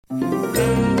From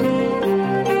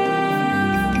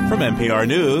NPR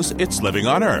News, it's Living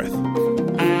on Earth.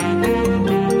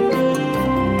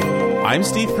 I'm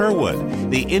Steve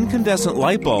Kerwood. The incandescent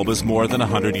light bulb is more than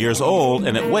 100 years old,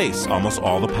 and it wastes almost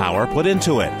all the power put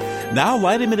into it. Now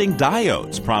light-emitting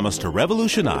diodes promise to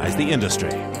revolutionize the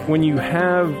industry. When you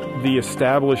have the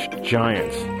established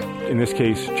giants, in this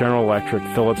case General Electric,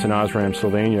 Philips, and Osram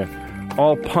Sylvania,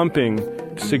 all pumping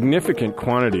significant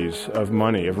quantities of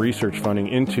money, of research funding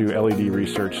into LED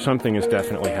research, something is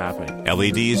definitely happening.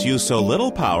 LEDs use so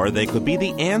little power they could be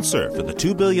the answer for the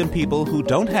 2 billion people who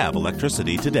don't have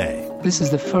electricity today. This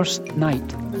is the first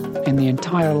night in the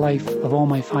entire life of all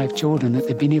my 5 children that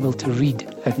they've been able to read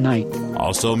at night.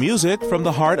 Also music from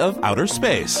the heart of outer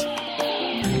space.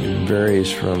 It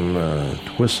varies from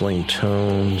whistling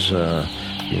tones,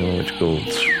 which go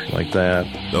like that.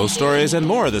 Those stories and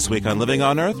more this week on Living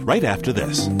on Earth, right after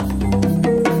this.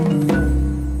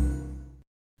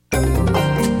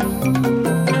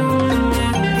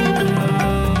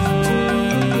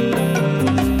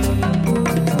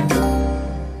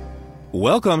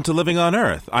 Welcome to Living on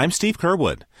Earth. I'm Steve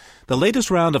Kerwood. The latest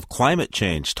round of climate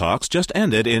change talks just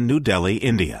ended in New Delhi,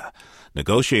 India.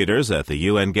 Negotiators at the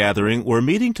UN gathering were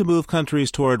meeting to move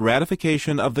countries toward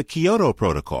ratification of the Kyoto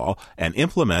Protocol and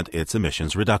implement its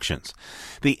emissions reductions.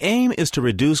 The aim is to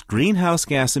reduce greenhouse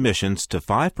gas emissions to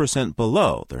 5%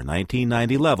 below their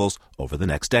 1990 levels over the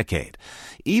next decade.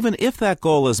 Even if that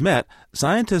goal is met,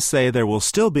 scientists say there will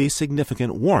still be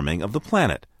significant warming of the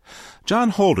planet.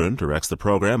 John Holdren directs the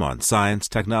program on science,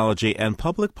 technology, and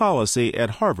public policy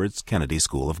at Harvard's Kennedy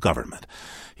School of Government.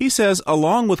 He says,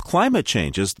 along with climate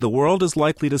changes, the world is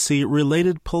likely to see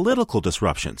related political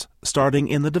disruptions, starting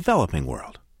in the developing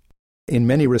world. In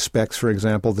many respects, for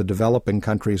example, the developing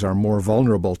countries are more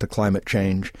vulnerable to climate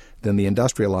change than the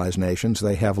industrialized nations.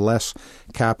 They have less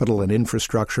capital and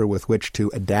infrastructure with which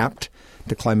to adapt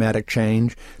to climatic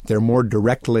change. They're more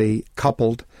directly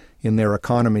coupled in their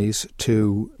economies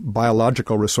to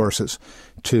biological resources,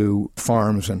 to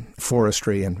farms and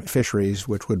forestry and fisheries,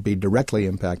 which would be directly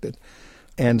impacted.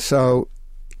 And so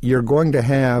you're going to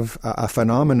have a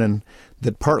phenomenon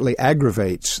that partly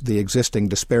aggravates the existing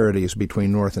disparities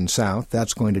between North and South.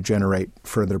 That's going to generate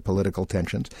further political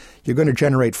tensions. You're going to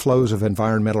generate flows of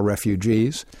environmental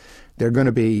refugees. There are going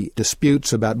to be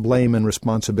disputes about blame and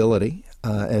responsibility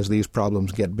as these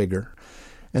problems get bigger.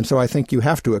 And so I think you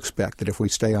have to expect that if we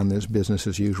stay on this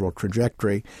business-as-usual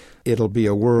trajectory, it'll be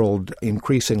a world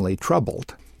increasingly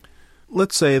troubled.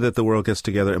 Let's say that the world gets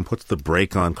together and puts the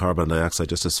brake on carbon dioxide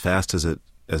just as fast as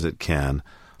it can.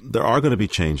 There are going to be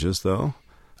changes, though.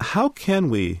 How can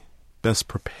we best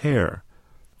prepare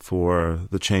for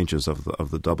the changes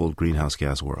of the doubled greenhouse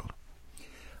gas world?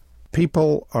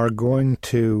 People are going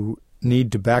to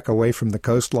need to back away from the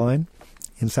coastline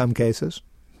in some cases,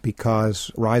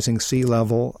 because rising sea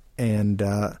level and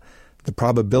the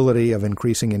probability of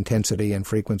increasing intensity and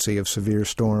frequency of severe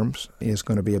storms is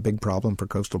going to be a big problem for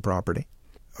coastal property.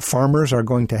 Farmers are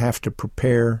going to have to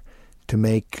prepare to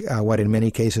make what in many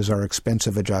cases are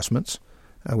expensive adjustments,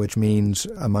 which means,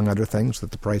 among other things, that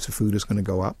the price of food is going to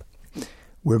go up.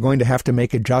 We're going to have to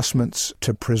make adjustments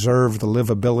to preserve the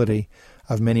livability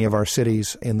of many of our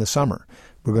cities in the summer.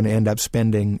 We're going to end up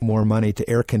spending more money to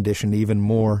air condition even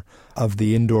more of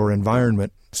the indoor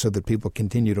environment so that people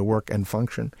continue to work and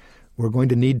function. We're going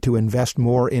to need to invest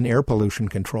more in air pollution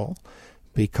control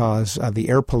because the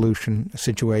air pollution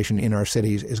situation in our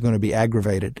cities is going to be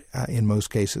aggravated in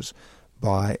most cases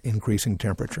by increasing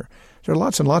temperature. There are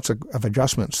lots and lots of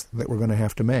adjustments that we're going to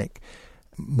have to make.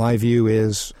 My view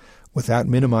is, without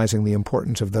minimizing the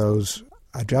importance of those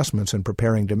adjustments and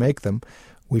preparing to make them,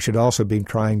 we should also be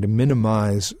trying to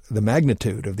minimize the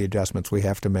magnitude of the adjustments we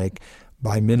have to make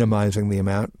by minimizing the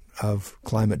amount of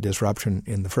climate disruption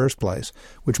in the first place,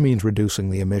 which means reducing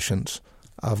the emissions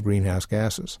of greenhouse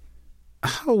gases.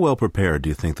 How well prepared do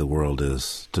you think the world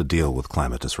is to deal with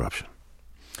climate disruption?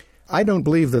 I don't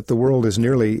believe that the world is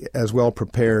nearly as well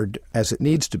prepared as it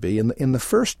needs to be. In the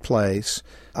first place,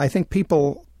 I think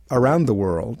people around the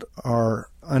world are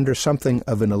under something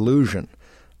of an illusion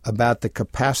about the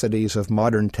capacities of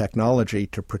modern technology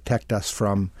to protect us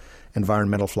from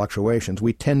environmental fluctuations.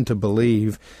 We tend to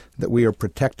believe that we are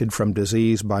protected from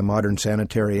disease by modern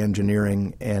sanitary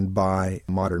engineering and by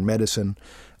modern medicine.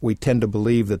 We tend to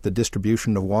believe that the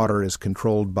distribution of water is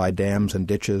controlled by dams and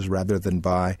ditches rather than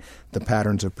by the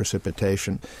patterns of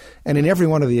precipitation. And in every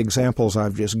one of the examples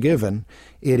I've just given,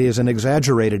 it is an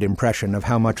exaggerated impression of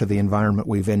how much of the environment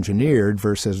we've engineered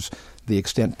versus the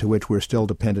extent to which we're still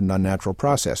dependent on natural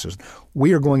processes.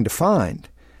 We are going to find,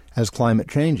 as climate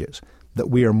changes, that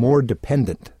we are more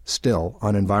dependent still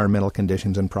on environmental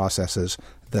conditions and processes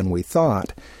than we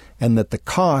thought, and that the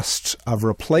costs of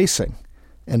replacing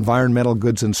environmental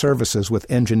goods and services with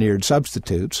engineered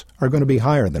substitutes are going to be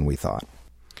higher than we thought.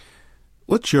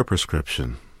 What's your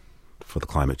prescription for the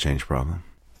climate change problem?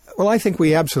 Well, I think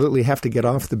we absolutely have to get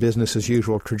off the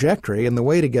business-as-usual trajectory, and the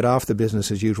way to get off the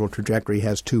business-as-usual trajectory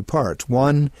has two parts.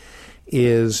 One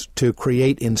is to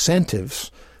create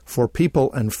incentives for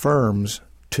people and firms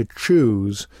to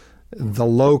choose the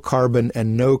low-carbon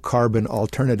and no-carbon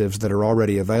alternatives that are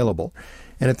already available,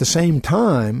 and at the same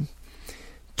time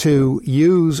to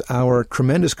use our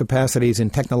tremendous capacities in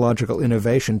technological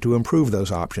innovation to improve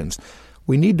those options.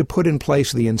 We need to put in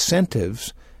place the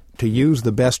incentives to use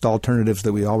the best alternatives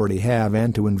that we already have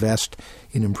and to invest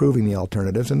in improving the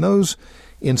alternatives. And those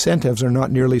incentives are not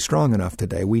nearly strong enough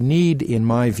today. We need, in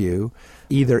my view,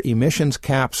 either emissions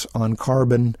caps on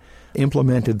carbon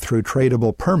implemented through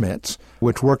tradable permits,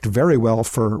 which worked very well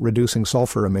for reducing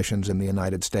sulfur emissions in the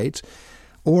United States,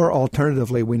 or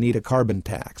alternatively, we need a carbon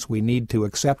tax. We need to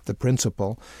accept the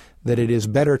principle that it is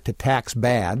better to tax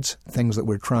bads, things that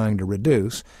we're trying to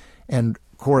reduce, and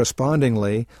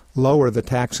correspondingly lower the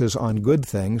taxes on good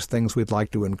things, things we'd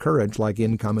like to encourage, like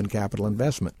income and capital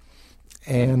investment.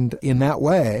 And in that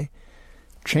way,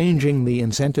 changing the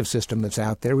incentive system that's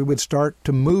out there, we would start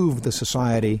to move the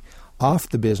society off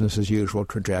the business-as-usual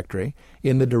trajectory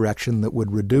in the direction that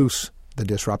would reduce the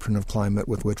disruption of climate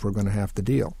with which we're going to have to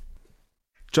deal.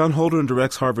 John Holdren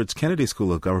directs Harvard's Kennedy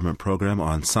School of Government program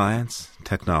on science,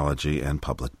 technology, and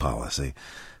public policy.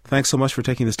 Thanks so much for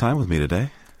taking this time with me today.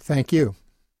 Thank you.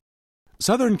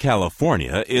 Southern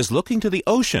California is looking to the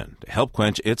ocean to help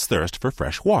quench its thirst for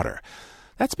fresh water.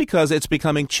 That's because it's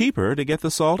becoming cheaper to get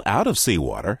the salt out of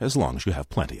seawater as long as you have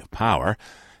plenty of power.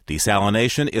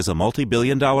 Desalination is a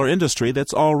multi-billion-dollar industry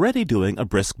that's already doing a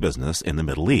brisk business in the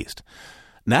Middle East.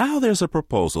 Now there's a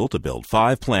proposal to build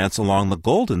 5 plants along the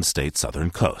Golden State southern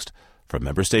coast. From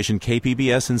member station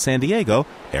KPBS in San Diego,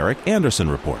 Eric Anderson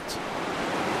reports.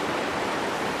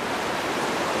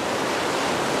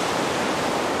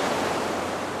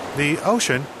 The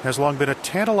ocean has long been a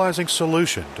tantalizing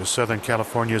solution to Southern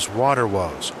California's water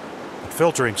woes. But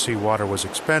filtering seawater was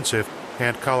expensive,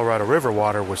 and Colorado River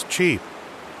water was cheap.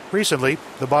 Recently,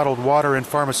 the bottled water and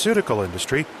pharmaceutical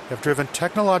industry have driven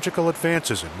technological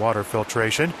advances in water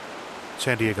filtration.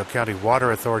 San Diego County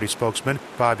Water Authority spokesman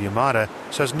Bob Yamada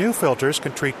says new filters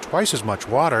can treat twice as much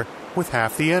water with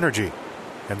half the energy,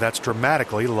 and that's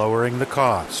dramatically lowering the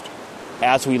cost.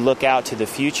 As we look out to the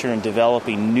future and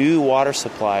developing new water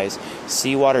supplies,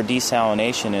 seawater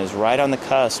desalination is right on the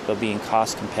cusp of being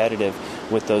cost competitive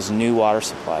with those new water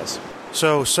supplies.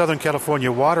 So Southern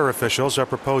California water officials are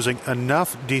proposing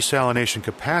enough desalination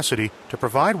capacity to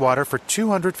provide water for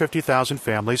 250,000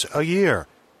 families a year.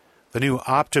 The new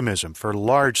optimism for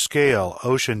large-scale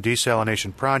ocean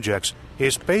desalination projects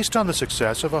is based on the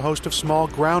success of a host of small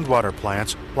groundwater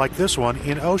plants like this one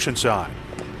in Oceanside.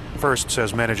 First,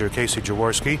 says manager Casey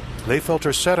Jaworski, they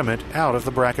filter sediment out of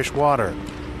the brackish water.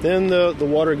 Then the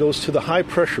water goes to the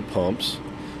high-pressure pumps.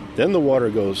 Then the water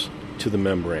goes to the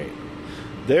membrane.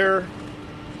 There,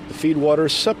 the feed water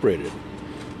is separated.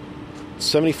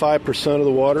 75% of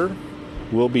the water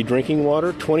will be drinking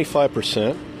water,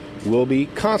 25% will be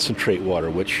concentrate water,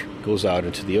 which goes out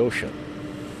into the ocean.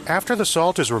 After the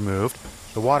salt is removed,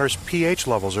 the water's pH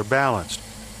levels are balanced.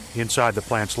 Inside the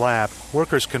plant's lab,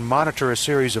 workers can monitor a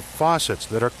series of faucets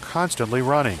that are constantly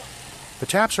running. The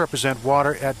taps represent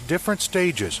water at different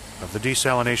stages of the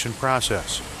desalination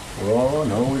process. Raw?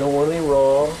 No, we don't want any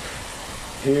raw.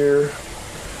 Here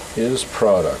is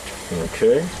product,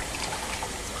 okay?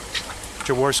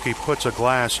 Jaworski puts a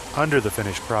glass under the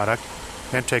finished product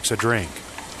and takes a drink.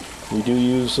 We do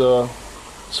use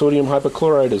sodium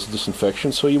hypochlorite as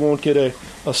disinfection, so you won't get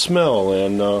a smell,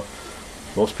 and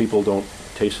most people don't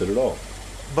taste it at all.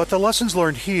 But the lessons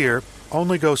learned here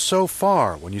only go so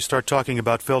far when you start talking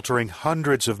about filtering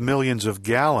hundreds of millions of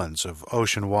gallons of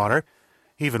ocean water.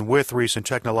 Even with recent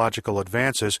technological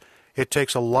advances, it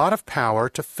takes a lot of power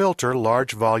to filter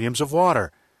large volumes of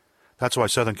water. That's why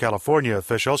Southern California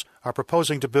officials are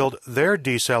proposing to build their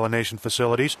desalination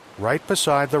facilities right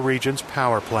beside the region's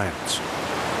power plants.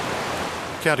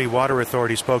 County Water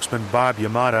Authority spokesman Bob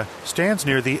Yamada stands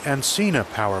near the Encina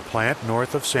power plant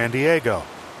north of San Diego.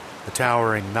 The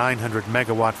towering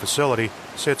 900-megawatt facility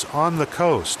sits on the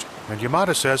coast, and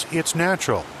Yamada says it's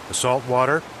natural. The salt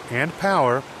water and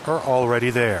power are already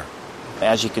there.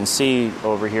 As you can see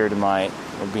over here to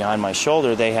behind my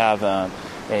shoulder, they have a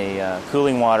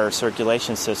cooling water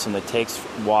circulation system that takes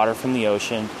water from the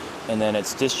ocean, and then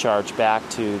it's discharged back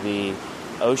to the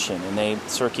ocean, and they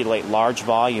circulate large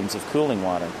volumes of cooling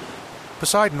water.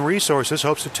 Poseidon Resources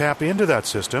hopes to tap into that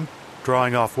system,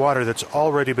 drawing off water that's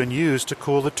already been used to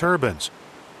cool the turbines.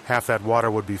 Half that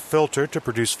water would be filtered to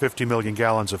produce 50 million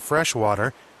gallons of fresh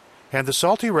water, and the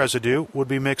salty residue would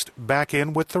be mixed back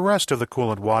in with the rest of the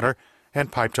coolant water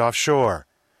and piped offshore.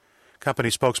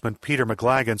 Company spokesman Peter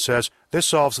McLagan says this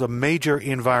solves the major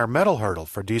environmental hurdle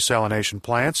for desalination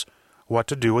plants: what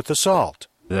to do with the salt.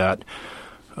 That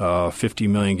 50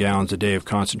 million gallons a day of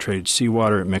concentrated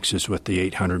seawater, it mixes with the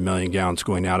 800 million gallons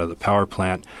going out of the power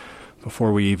plant.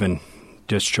 Before we even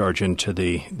discharge into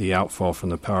the outfall from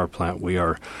the power plant, we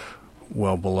are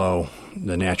well below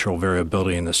the natural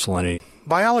variability in the salinity.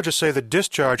 Biologists say the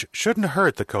discharge shouldn't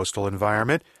hurt the coastal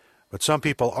environment, but some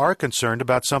people are concerned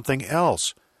about something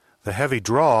else: the heavy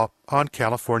draw on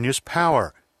California's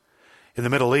power. In the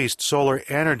Middle East, solar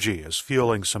energy is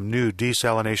fueling some new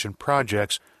desalination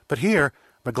projects, but here,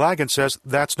 McLagan says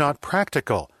that's not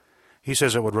practical. He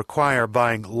says it would require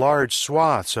buying large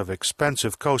swaths of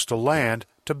expensive coastal land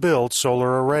to build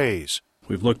solar arrays.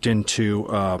 We've looked into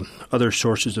other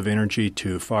sources of energy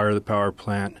to fire the power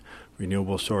plant,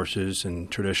 renewable sources and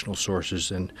traditional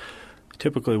sources, and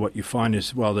typically what you find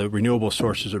is while the renewable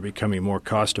sources are becoming more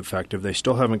cost-effective, they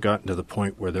still haven't gotten to the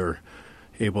point where they're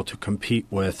able to compete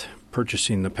with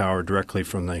purchasing the power directly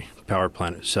from the power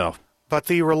plant itself. But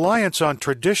the reliance on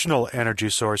traditional energy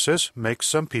sources makes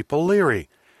some people leery.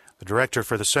 The director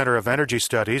for the Center of Energy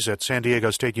Studies at San Diego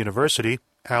State University,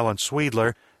 Alan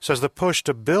Sweedler, says the push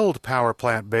to build power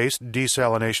plant-based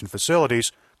desalination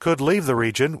facilities could leave the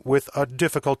region with a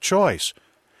difficult choice.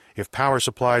 If power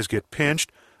supplies get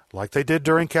pinched, like they did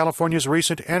during California's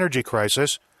recent energy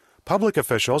crisis, public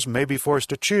officials may be forced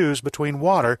to choose between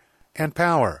water and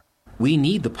power. We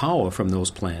need the power from those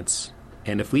plants.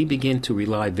 And if we begin to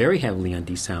rely very heavily on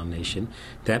desalination,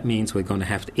 that means we're going to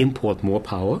have to import more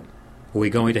power. We're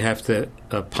going to have to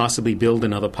possibly build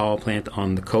another power plant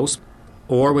on the coast,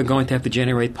 or we're going to have to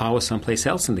generate power someplace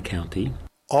else in the county.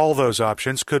 All those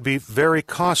options could be very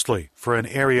costly for an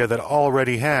area that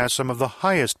already has some of the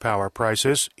highest power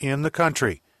prices in the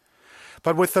country.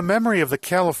 But with the memory of the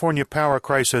California power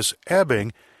crisis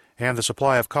ebbing and the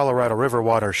supply of Colorado River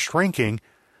water shrinking,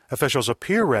 officials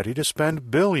appear ready to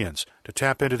spend billions to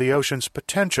tap into the ocean's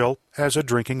potential as a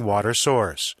drinking water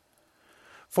source.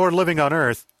 For Living on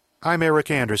Earth, I'm Eric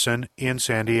Anderson in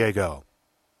San Diego.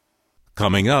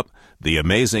 Coming up, the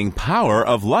amazing power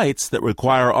of lights that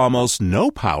require almost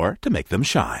no power to make them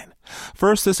shine.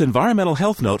 First, this environmental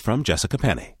health note from Jessica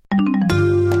Penny.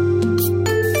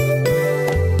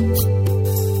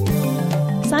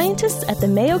 Scientists at the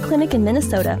Mayo Clinic in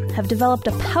Minnesota have developed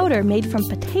a powder made from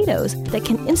potatoes that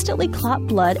can instantly clot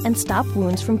blood and stop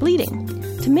wounds from bleeding.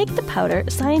 To make the powder,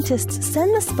 scientists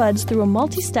send the spuds through a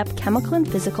multi-step chemical and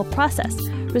physical process,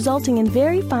 resulting in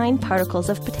very fine particles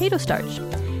of potato starch.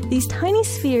 These tiny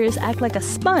spheres act like a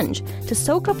sponge to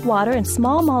soak up water and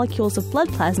small molecules of blood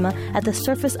plasma at the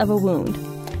surface of a wound.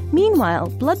 Meanwhile,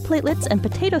 blood platelets and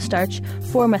potato starch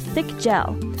form a thick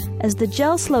gel. As the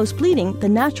gel slows bleeding, the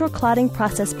natural clotting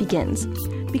process begins.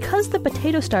 Because the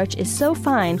potato starch is so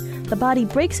fine, the body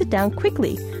breaks it down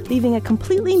quickly, leaving a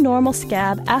completely normal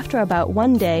scab after about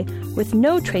 1 day with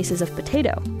no traces of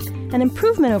potato. An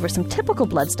improvement over some typical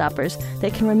blood stoppers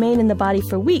that can remain in the body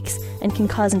for weeks and can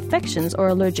cause infections or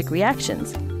allergic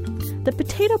reactions. The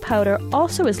potato powder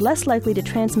also is less likely to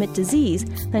transmit disease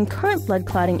than current blood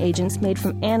clotting agents made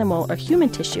from animal or human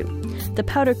tissue. The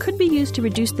powder could be used to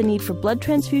reduce the need for blood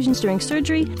transfusions during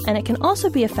surgery, and it can also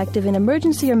be effective in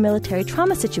emergency or military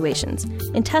trauma situations.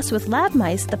 In tests with lab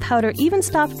mice, the powder even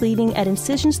stopped bleeding at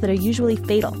incisions that are usually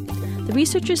fatal. The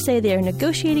researchers say they are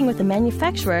negotiating with the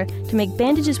manufacturer to make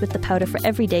bandages with the powder for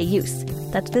everyday use.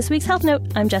 That's this week's Health Note.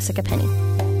 I'm Jessica Penny.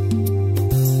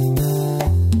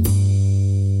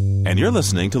 And you're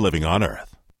listening to Living on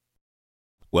Earth.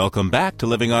 Welcome back to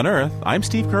Living on Earth. I'm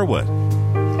Steve Kerwood.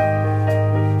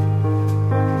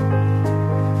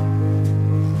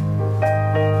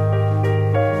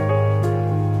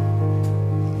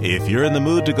 If you're in the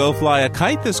mood to go fly a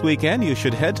kite this weekend, you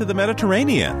should head to the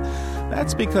Mediterranean.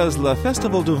 That's because Le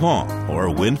Festival du Vent, or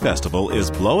Wind Festival,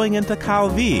 is blowing into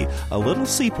Calvi, a little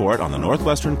seaport on the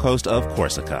northwestern coast of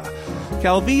Corsica.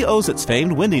 Calvi owes its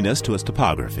famed windiness to its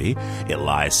topography. It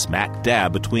lies smack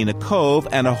dab between a cove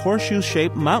and a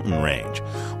horseshoe-shaped mountain range.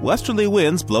 Westerly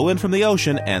winds blow in from the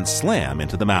ocean and slam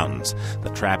into the mountains. The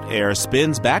trapped air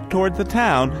spins back toward the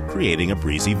town, creating a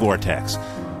breezy vortex.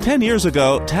 10 years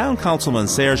ago, Town Councilman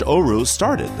Serge Auroux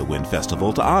started the Wind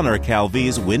Festival to honor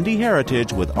Calvi's windy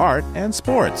heritage with art and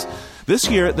sports. This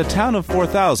year, the town of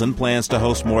 4,000 plans to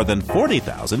host more than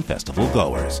 40,000 festival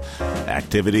goers.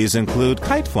 Activities include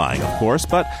kite flying, of course,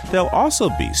 but there'll also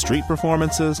be street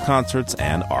performances, concerts,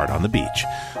 and art on the beach.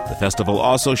 The festival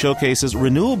also showcases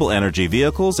renewable energy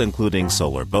vehicles, including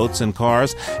solar boats and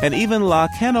cars, and even La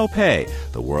Canopée,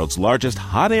 the world's largest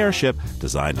hot air ship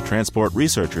designed to transport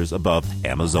researchers above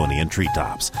Amazonian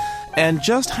treetops. And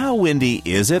just how windy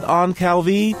is it on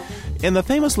Calvi? In the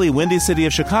famously windy city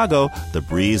of Chicago, the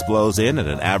breeze blows in at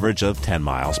an average of 10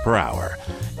 miles per hour.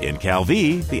 In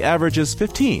Calvi, the average is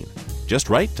 15, just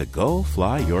right to go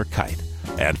fly your kite.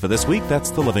 And for this week, that's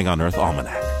the Living on Earth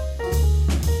Almanac.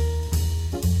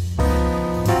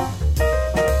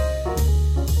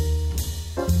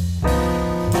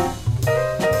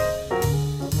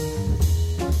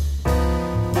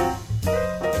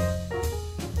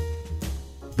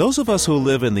 Those of us who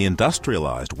live in the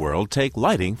industrialized world take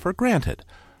lighting for granted.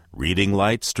 Reading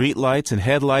lights, street lights, and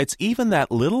headlights, even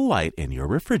that little light in your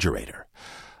refrigerator.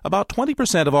 About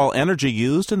 20% of all energy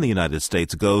used in the United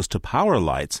States goes to power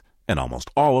lights, and almost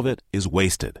all of it is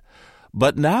wasted.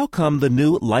 But now come the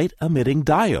new light-emitting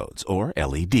diodes, or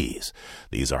LEDs.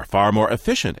 These are far more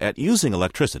efficient at using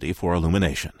electricity for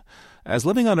illumination. As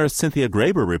Living on Earth's Cynthia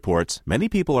Graber reports, many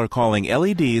people are calling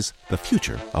LEDs the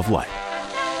future of light.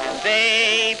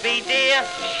 Baby dear,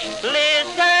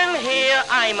 listen here,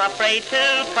 I'm afraid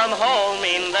to come home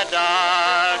in the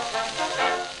dark.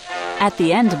 At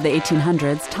the end of the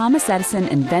 1800s, Thomas Edison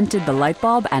invented the light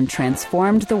bulb and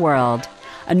transformed the world.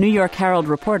 A New York Herald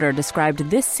reporter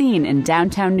described this scene in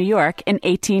downtown New York in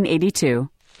 1882.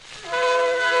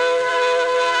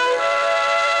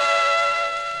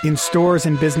 In stores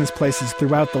and business places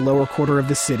throughout the lower quarter of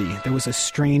the city, there was a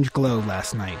strange glow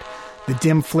last night. The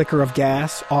dim flicker of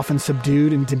gas, often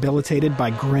subdued and debilitated by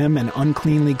grim and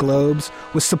uncleanly globes,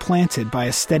 was supplanted by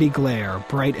a steady glare,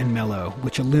 bright and mellow,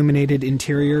 which illuminated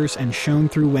interiors and shone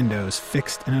through windows,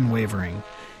 fixed and unwavering.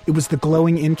 It was the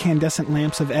glowing incandescent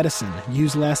lamps of Edison,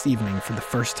 used last evening for the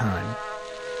first time.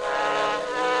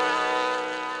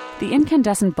 The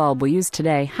incandescent bulb we use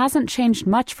today hasn't changed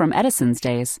much from Edison's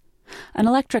days. An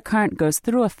electric current goes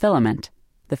through a filament.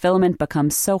 The filament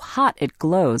becomes so hot it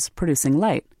glows, producing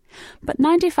light. But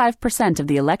 95% of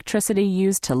the electricity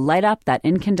used to light up that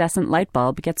incandescent light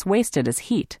bulb gets wasted as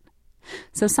heat.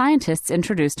 So scientists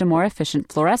introduced a more efficient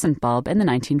fluorescent bulb in the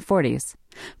 1940s.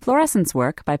 Fluorescents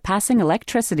work by passing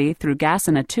electricity through gas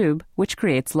in a tube, which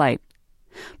creates light.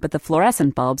 But the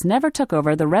fluorescent bulbs never took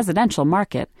over the residential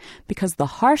market because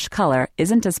the harsh color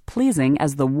isn't as pleasing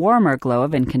as the warmer glow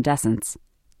of incandescence.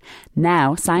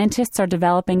 Now, scientists are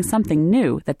developing something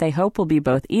new that they hope will be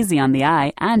both easy on the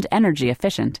eye and energy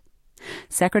efficient.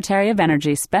 Secretary of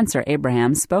Energy Spencer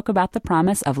Abrahams spoke about the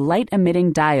promise of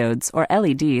light-emitting diodes, or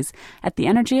LEDs, at the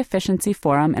Energy Efficiency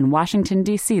Forum in Washington,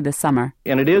 D.C. this summer.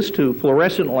 And it is to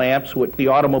fluorescent lamps what the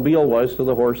automobile was to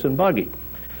the horse and buggy.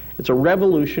 It's a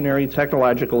revolutionary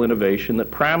technological innovation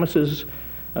that promises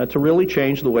to really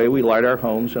change the way we light our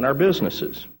homes and our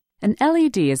businesses. An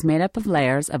LED is made up of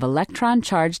layers of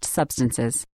electron-charged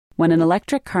substances. When an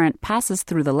electric current passes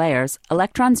through the layers,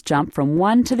 electrons jump from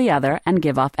one to the other and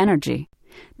give off energy.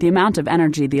 The amount of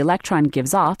energy the electron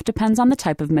gives off depends on the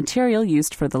type of material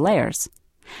used for the layers.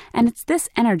 And it's this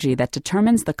energy that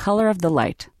determines the color of the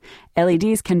light.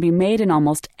 LEDs can be made in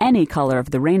almost any color of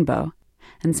the rainbow.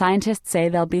 And scientists say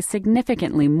they'll be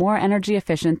significantly more energy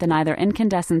efficient than either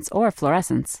incandescence or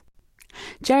fluorescence.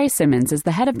 Jerry Simmons is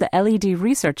the head of the LED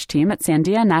research team at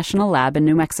Sandia National Lab in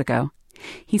New Mexico.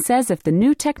 He says if the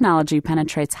new technology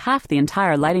penetrates half the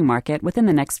entire lighting market within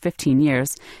the next 15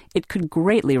 years, it could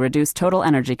greatly reduce total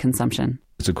energy consumption.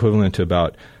 It's equivalent to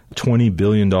about $20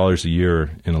 billion a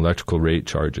year in electrical rate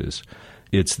charges.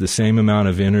 It's the same amount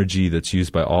of energy that's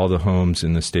used by all the homes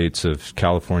in the states of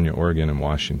California, Oregon, and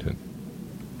Washington.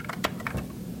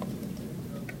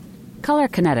 Color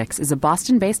Kinetics is a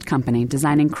Boston-based company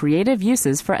designing creative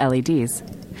uses for LEDs.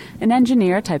 An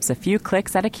engineer types a few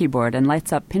clicks at a keyboard and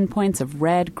lights up pinpoints of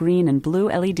red, green, and blue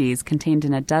LEDs contained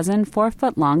in a dozen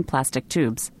 4-foot-long plastic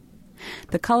tubes.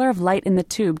 The color of light in the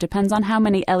tube depends on how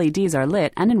many LEDs are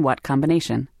lit and in what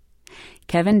combination.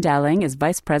 Kevin Dowling is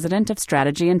Vice President of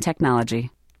Strategy and Technology.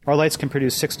 Our lights can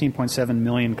produce 16.7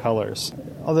 million colors.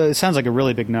 Although it sounds like a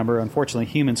really big number, unfortunately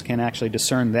humans can't actually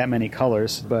discern that many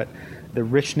colors, but the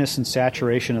richness and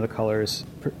saturation of the colors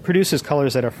produces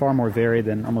colors that are far more varied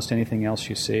than almost anything else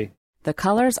you see. The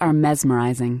colors are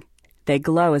mesmerizing. They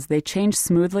glow as they change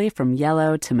smoothly from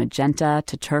yellow to magenta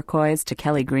to turquoise to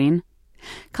Kelly green.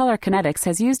 Color Kinetics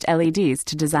has used LEDs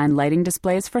to design lighting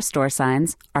displays for store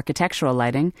signs, architectural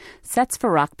lighting, sets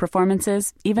for rock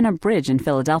performances, even a bridge in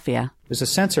Philadelphia. There's a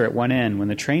sensor at one end. When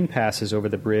the train passes over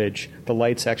the bridge, the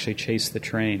lights actually chase the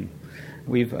train.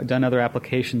 We've done other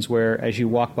applications where as you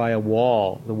walk by a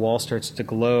wall, the wall starts to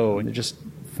glow, and they're just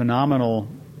phenomenal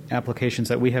applications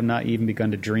that we have not even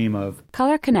begun to dream of.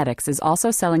 Color Kinetics is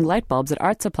also selling light bulbs at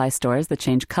art supply stores that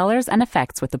change colors and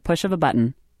effects with the push of a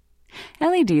button.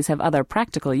 LEDs have other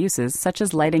practical uses, such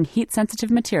as lighting heat-sensitive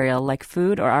material like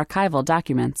food or archival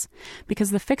documents,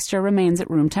 because the fixture remains at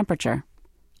room temperature.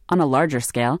 On a larger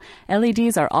scale,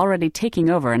 LEDs are already taking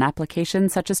over in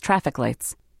applications such as traffic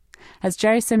lights. As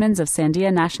Jerry Simmons of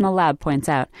Sandia National Lab points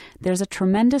out, there's a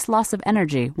tremendous loss of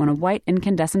energy when a white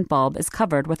incandescent bulb is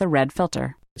covered with a red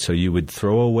filter. So you would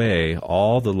throw away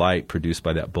all the light produced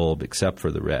by that bulb except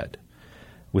for the red.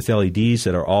 With LEDs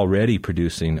that are already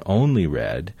producing only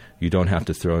red, you don't have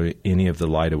to throw any of the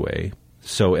light away.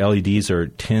 So LEDs are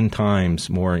 10 times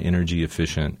more energy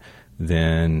efficient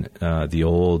than the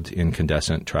old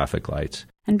incandescent traffic lights.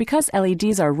 And because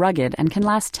LEDs are rugged and can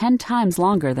last 10 times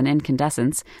longer than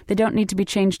incandescents, they don't need to be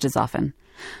changed as often.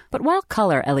 But while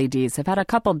color LEDs have had a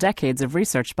couple decades of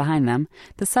research behind them,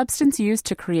 the substance used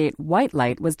to create white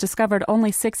light was discovered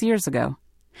only 6 years ago.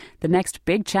 The next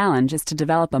big challenge is to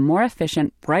develop a more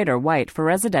efficient, brighter white for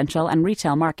residential and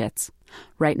retail markets.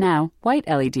 Right now, white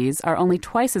LEDs are only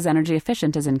twice as energy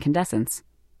efficient as incandescents.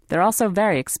 They're also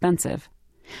very expensive.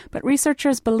 But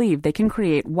researchers believe they can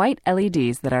create white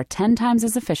LEDs that are 10 times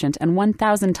as efficient and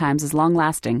 1,000 times as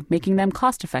long-lasting, making them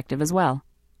cost-effective as well.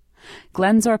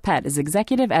 Glenn Zorpet is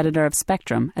executive editor of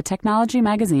Spectrum, a technology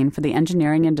magazine for the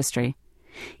engineering industry.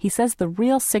 He says the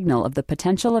real signal of the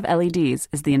potential of LEDs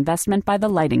is the investment by the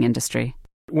lighting industry.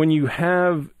 When you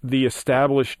have the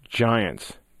established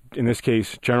giants, in this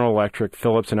case General Electric,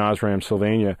 Philips, and Osram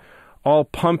Sylvania, all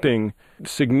pumping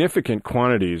significant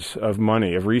quantities of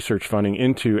money, of research funding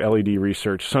into LED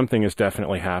research, something is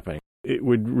definitely happening. It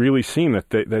would really seem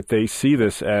that they see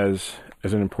this as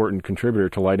an important contributor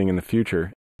to lighting in the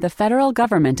future. The federal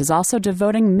government is also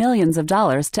devoting millions of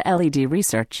dollars to LED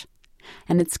research.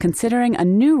 And it's considering a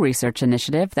new research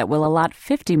initiative that will allot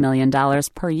 $50 million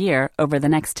per year over the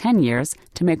next 10 years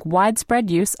to make widespread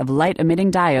use of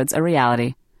light-emitting diodes a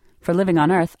reality. For Living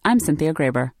on Earth, I'm Cynthia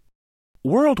Graber.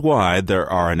 Worldwide, there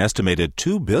are an estimated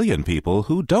 2 billion people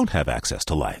who don't have access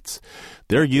to lights.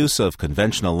 Their use of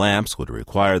conventional lamps would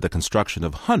require the construction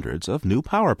of hundreds of new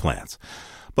power plants.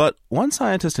 But one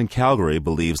scientist in Calgary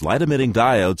believes light-emitting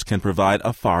diodes can provide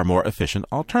a far more efficient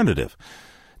alternative.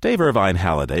 Dave Irvine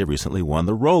Halliday recently won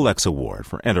the Rolex Award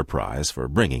for Enterprise for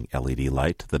bringing LED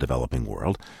light to the developing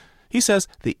world. He says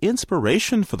the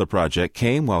inspiration for the project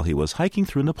came while he was hiking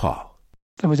through Nepal.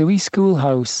 There was a wee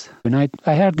schoolhouse, and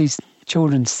I heard these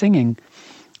children singing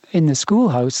in the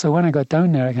schoolhouse, so when I got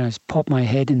down there, I kind of popped my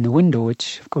head in the window,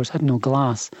 which of course had no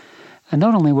glass. And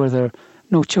not only were there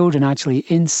no children actually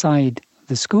inside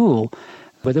the school,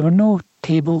 but there were no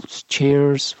tables,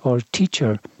 chairs, or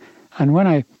teacher. And when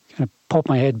I kind of popped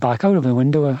my head back out of the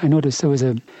window, I noticed there was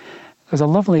a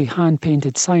lovely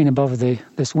hand-painted sign above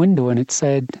this window, and it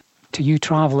said, "To you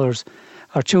travellers,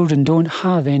 our children don't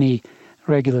have any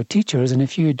regular teachers, and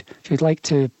if you'd like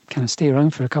to kind of stay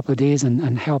around for a couple of days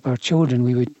and help our children,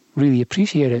 we would really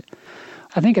appreciate it."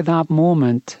 I think at that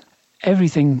moment,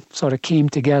 everything sort of came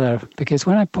together, because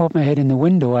when I popped my head in the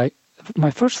window,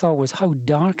 my first thought was how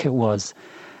dark it was.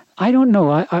 I don't know.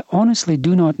 I honestly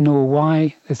do not know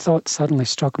why the thought suddenly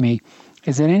struck me.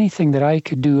 Is there anything that I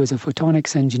could do as a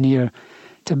photonics engineer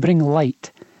to bring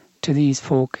light to these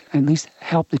folk, and at least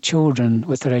help the children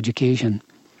with their education?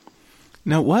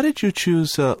 Now, why did you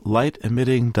choose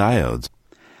light-emitting diodes?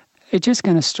 It just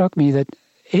kind of struck me that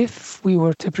if we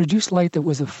were to produce light that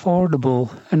was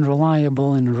affordable and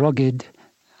reliable and rugged,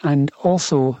 and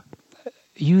also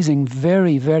using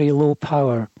very, very low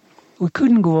power, we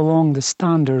couldn't go along the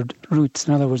standard routes,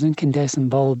 in other words, incandescent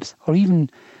bulbs, or even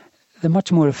the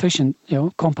much more efficient,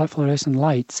 compact fluorescent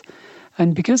lights.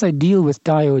 And because I deal with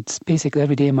diodes basically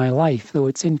every day in my life, though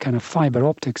it's in kind of fiber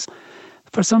optics,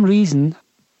 for some reason,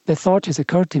 the thought just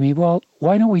occurred to me, well,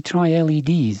 why don't we try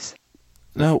LEDs?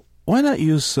 Now, why not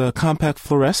use compact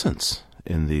fluorescents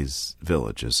in these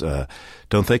villages?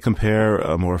 Don't they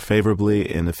compare more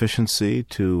favorably in efficiency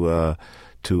to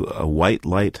a white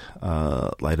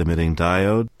light-emitting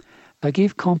diode? I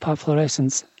gave compact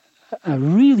fluorescents a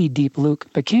really deep look,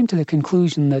 but came to the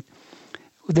conclusion that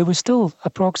there was still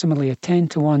approximately a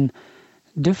 10-to-1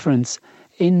 difference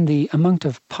in the amount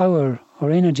of power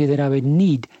or energy that I would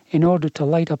need in order to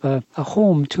light up a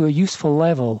home to a useful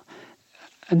level.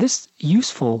 And this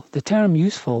useful, the term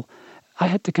useful, I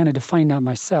had to kind of define that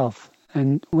myself.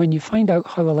 And when you find out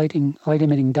how a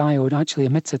light-emitting diode actually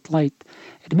emits its light,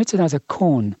 it emits it as a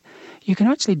cone. You can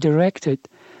actually direct it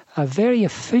very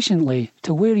efficiently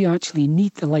to where you actually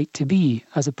need the light to be,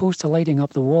 as opposed to lighting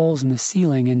up the walls and the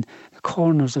ceiling and the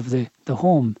corners of the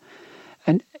home.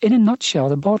 And in a nutshell,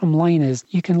 the bottom line is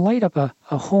you can light up a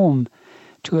home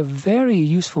to a very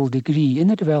useful degree in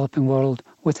the developing world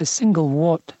with a single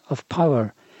watt of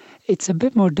power. It's a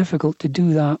bit more difficult to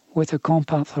do that with a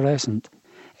compact fluorescent.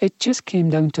 It just came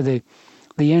down to the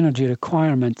energy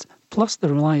requirements, plus the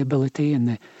reliability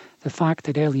and the fact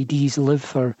that LEDs live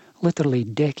for literally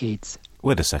decades.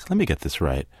 Wait a sec, let me get this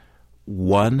right.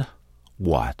 1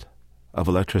 watt of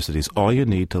electricity is all you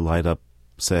need to light up,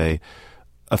 say,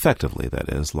 effectively, that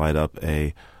is, light up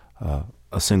a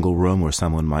single room where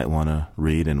someone might want to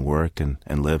read and work and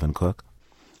live and cook?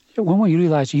 When we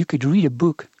realized you could read a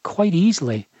book quite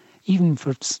easily, even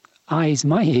for eyes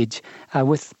my age,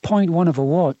 with 0.1 of a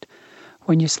watt,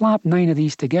 when you slap 9 of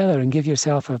these together and give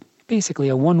yourself basically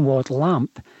a 1 watt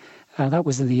lamp, that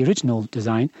was the original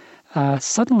design,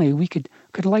 suddenly we could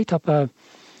light up when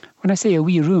I say a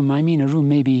wee room, I mean a room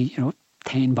maybe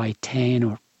 10 by 10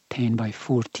 or 10 by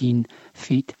 14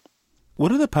 feet.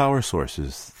 What are the power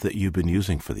sources that you've been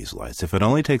using for these lights? If it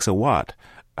only takes a watt,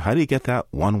 how do you get that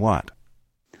 1 watt?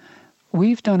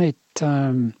 We've done it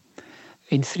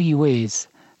in 3 ways.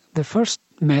 The first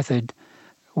method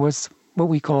was what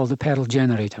we call the pedal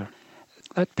generator.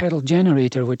 That pedal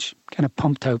generator, which kind of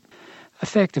pumped out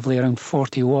effectively around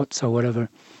 40 watts or whatever,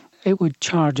 it would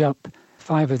charge up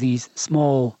 5 of these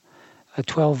small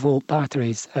 12-volt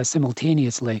batteries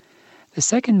simultaneously. The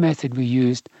second method we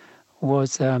used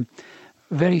was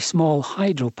very small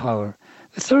hydropower.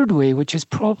 The third way, which is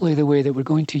probably the way that we're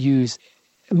going to use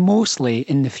mostly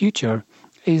in the future,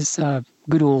 is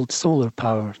good old solar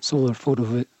power, solar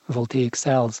photovoltaic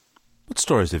cells. What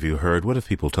stories have you heard? What have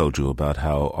people told you about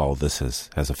how all this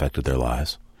has affected their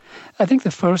lives? I think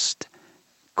the first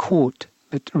quote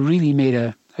that really made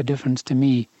a difference to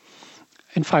me,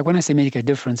 in fact, when I say make a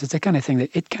difference, it's the kind of thing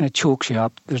that it kind of chokes you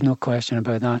up. There's no question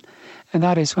about that. And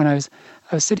that is when I was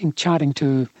sitting chatting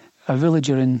to a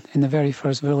villager in the very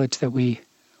first village that we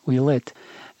lit.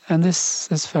 And this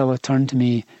fellow turned to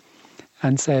me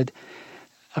and said,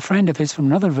 a friend of his from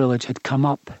another village had come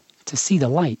up to see the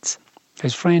lights.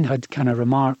 His friend had kind of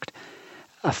remarked,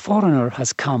 a foreigner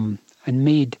has come and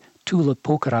made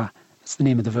Tulapokara, that's the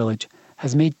name of the village,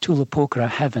 has made Tulapokara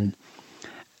heaven.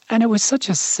 And it was such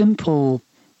a simple,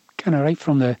 kind of right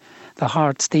from the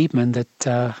heart statement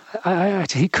that I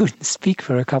actually couldn't speak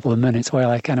for a couple of minutes while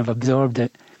I kind of absorbed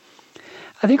it.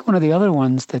 I think one of the other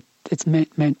ones that it's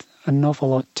meant an awful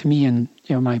lot to me and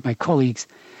my colleagues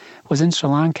was in Sri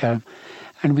Lanka,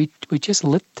 and we just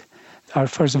lit our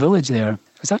first village there.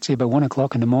 It was actually about 1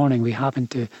 o'clock in the morning. We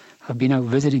happened to have been out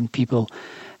visiting people.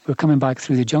 We were coming back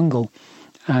through the jungle,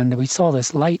 and we saw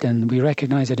this light, and we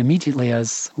recognized it immediately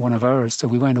as one of ours. So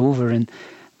we went over, and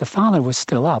the father was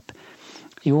still up.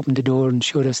 He opened the door and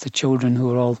showed us the children who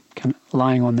were all kind of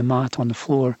lying on the mat on the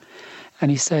floor.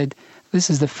 And he said, this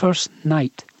is the first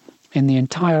night in the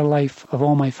entire life of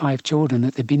all my 5 children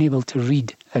that they've been able to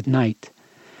read at night.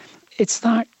 It's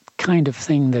that kind of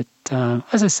thing that,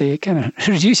 as I say, it kind of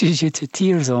reduces you to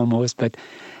tears almost, but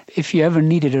if you ever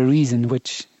needed a reason,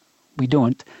 which we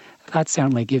don't, that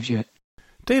certainly gives you it.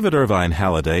 David Irvine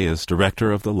Halliday is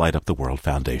director of the Light Up the World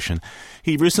Foundation.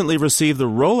 He recently received the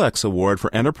Rolex Award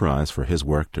for Enterprise for his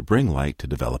work to bring light to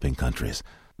developing countries.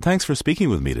 Thanks for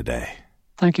speaking with me today.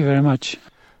 Thank you very much.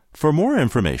 For more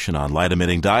information on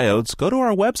light-emitting diodes, go to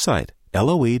our website,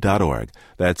 loe.org.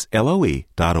 That's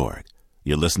loe.org.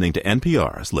 You're listening to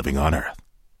NPR's Living on Earth.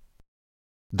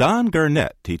 Don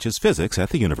Gurnett teaches physics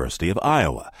at the University of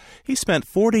Iowa. He spent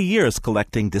 40 years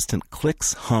collecting distant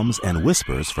clicks, hums, and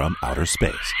whispers from outer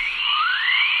space.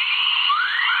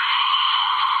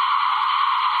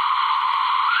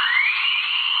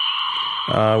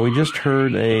 We just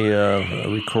heard a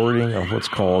recording of what's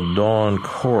called dawn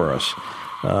chorus,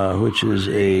 which is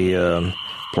a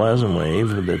plasma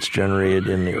wave that's generated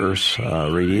in the Earth's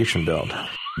radiation belt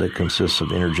that consists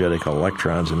of energetic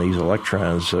electrons, and these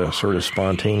electrons sort of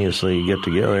spontaneously get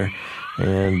together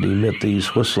and emit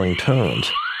these whistling tones.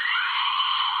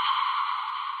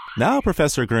 Now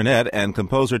Professor Gurnett and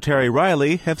composer Terry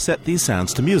Riley have set these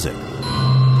sounds to music.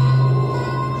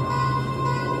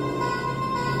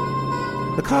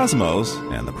 The Cosmos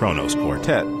and the Kronos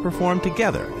Quartet performed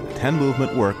together in a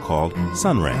 10-movement work called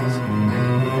Sun Rays.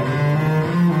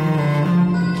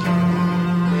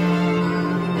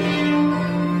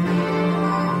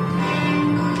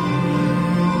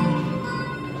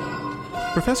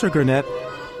 Professor Gurnett,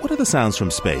 What are the sounds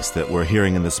from space that we're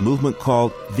hearing in this movement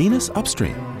called Venus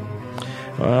Upstream?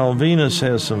 Well, Venus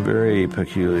has some very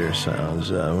peculiar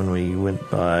sounds. When we went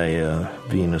by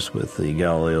Venus with the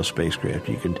Galileo spacecraft,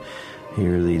 you could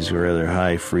hear these rather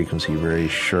high frequency, very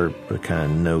sharp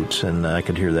kind of notes, and I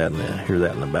could hear that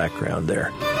in the background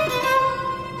there.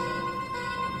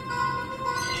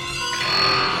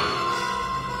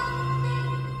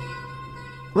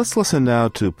 Let's listen now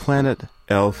to planet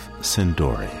Elf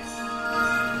Centauri.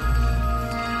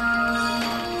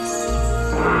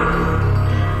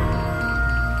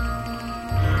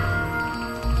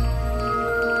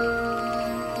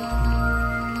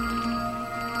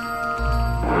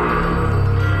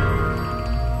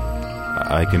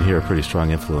 I can hear a pretty strong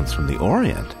influence from the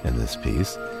Orient in this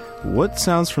piece. What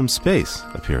sounds from space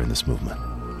appear in this movement?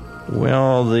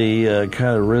 Well, the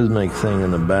kind of rhythmic thing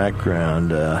in the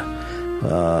background,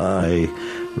 I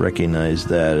recognize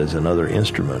that as another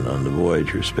instrument on the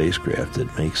Voyager spacecraft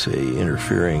that makes a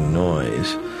interfering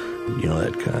noise,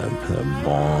 that kind of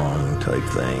bong type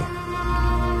thing.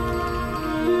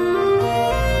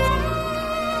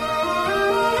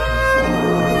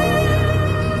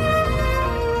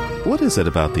 What is it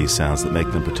about these sounds that make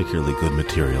them particularly good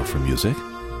material for music?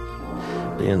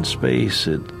 In space,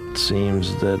 it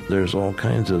seems that there's all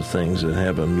kinds of things that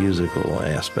have a musical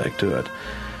aspect to it.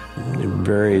 It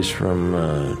varies from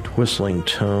whistling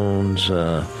tones,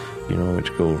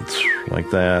 which go like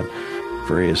that,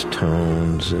 various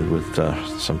tones with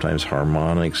sometimes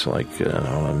harmonics, like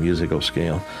on a musical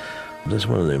scale. That's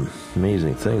one of the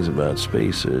amazing things about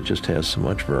space. It just has so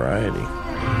much variety.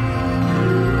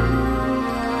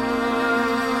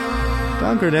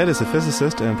 Don Gurnett is a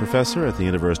physicist and professor at the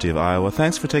University of Iowa.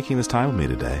 Thanks for taking this time with me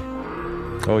today.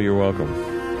 Oh, you're welcome.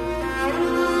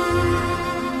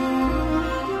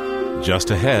 Just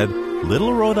ahead,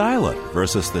 Little Rhode Island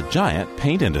versus the giant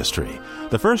paint industry.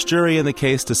 The first jury in the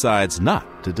case decides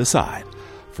not to decide.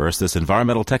 First, this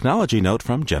environmental technology note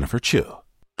from Jennifer Chu.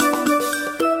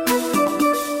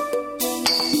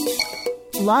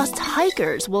 Lost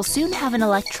hikers will soon have an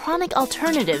electronic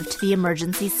alternative to the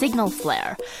emergency signal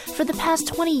flare. For the past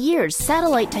 20 years,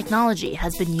 satellite technology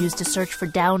has been used to search for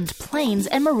downed planes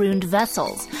and marooned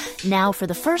vessels. Now, for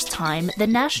the first time, the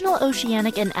National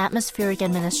Oceanic and Atmospheric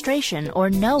Administration,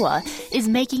 or NOAA, is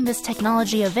making this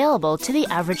technology available to the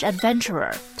average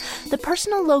adventurer. The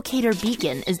personal locator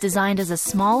beacon is designed as a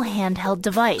small handheld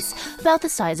device, about the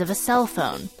size of a cell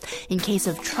phone. In case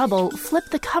of trouble, flip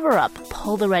the cover up,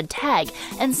 pull the red tag,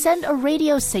 and send a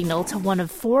radio signal to one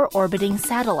of 4 orbiting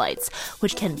satellites,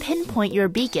 which can pinpoint your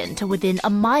beacon to within a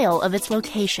mile of its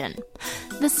location.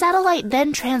 The satellite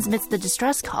then transmits the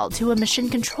distress call to a mission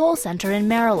control center in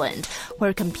Maryland,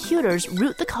 where computers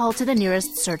route the call to the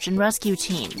nearest search and rescue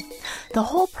team. The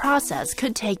whole process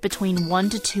could take between 1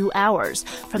 to 2 hours,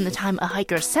 from the time a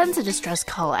hiker sends a distress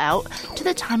call out to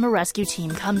the time a rescue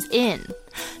team comes in.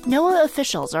 NOAA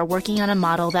officials are working on a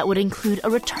model that would include a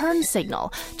return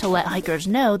signal to let hikers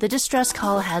know the distress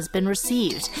call has been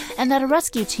received and that a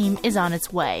rescue team is on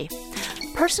its way.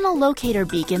 Personal locator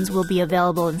beacons will be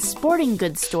available in sporting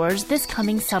goods stores this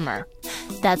coming summer.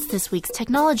 That's this week's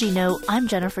Technology Note. I'm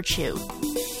Jennifer Chu.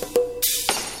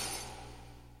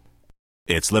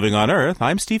 It's Living on Earth.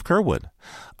 I'm Steve Kerwood.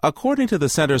 According to the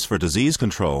Centers for Disease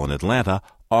Control in Atlanta,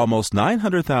 almost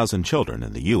 900,000 children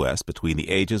in the U.S. between the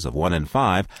ages of 1 and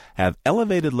 5 have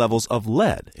elevated levels of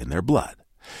lead in their blood.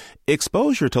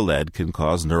 Exposure to lead can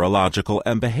cause neurological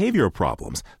and behavioral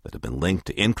problems that have been linked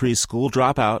to increased school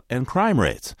dropout and crime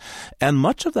rates. And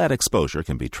much of that exposure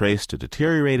can be traced to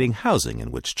deteriorating housing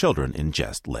in which children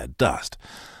ingest lead dust.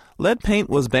 Lead paint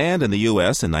was banned in the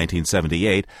U.S. in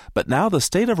 1978, but now the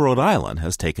state of Rhode Island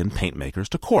has taken paint makers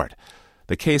to court.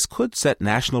 The case could set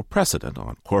national precedent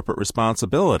on corporate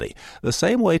responsibility, the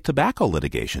same way tobacco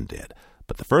litigation did.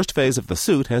 But the first phase of the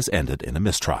suit has ended in a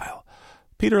mistrial.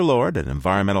 Peter Lord, an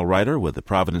environmental writer with the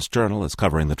Providence Journal, is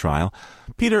covering the trial.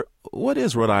 Peter, what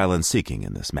is Rhode Island seeking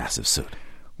in this massive suit?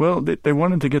 Well, they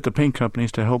wanted to get the paint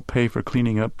companies to help pay for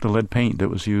cleaning up the lead paint that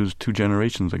was used 2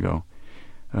 generations ago.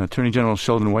 Attorney General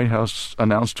Sheldon Whitehouse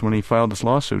announced when he filed this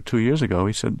lawsuit 2 years ago,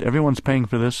 he said, everyone's paying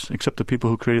for this except the people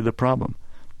who created the problem.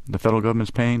 The federal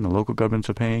government's paying, the local governments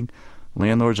are paying,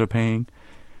 landlords are paying.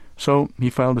 So he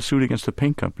filed a suit against the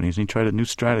paint companies, and he tried a new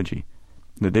strategy.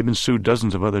 They've been sued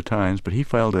dozens of other times, but he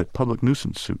filed a public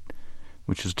nuisance suit,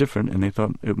 which is different, and they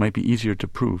thought it might be easier to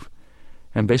prove.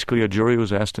 And basically a jury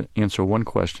was asked to answer one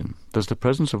question. Does the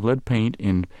presence of lead paint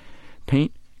in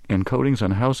paint and coatings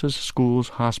on houses, schools,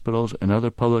 hospitals, and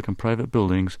other public and private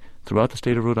buildings throughout the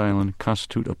state of Rhode Island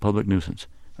constitute a public nuisance?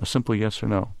 A simple yes or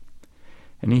no.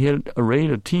 And he had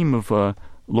arrayed a team of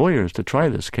lawyers to try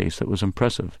this case that was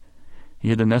impressive. He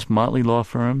had the Ness Motley law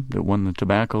firm that won the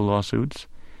tobacco lawsuits.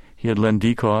 He had Len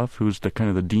Diekoff, who's the kind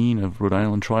of the dean of Rhode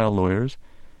Island trial lawyers,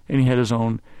 and he had his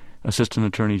own assistant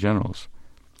attorney generals.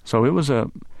 So it was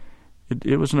an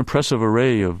impressive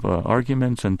array of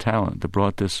arguments and talent that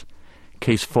brought this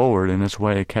case forward, and that's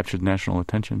why it captured national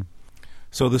attention.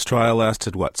 So this trial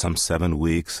lasted, some 7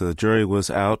 weeks? The jury was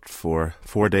out for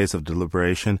 4 days of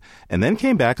deliberation and then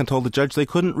came back and told the judge they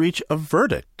couldn't reach a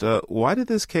verdict. Why did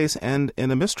this case end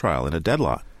in a mistrial, in a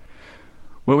deadlock?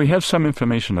 Well, we have some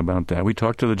information about that. We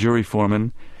talked to the jury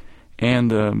foreman,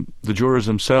 and the jurors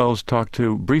themselves talked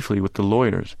briefly with the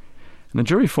lawyers. And the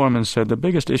jury foreman said the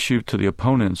biggest issue to the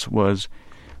opponents was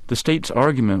the state's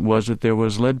argument was that there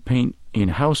was lead paint in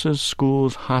houses,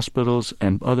 schools, hospitals,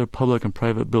 and other public and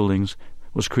private buildings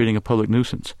was creating a public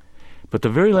nuisance. But the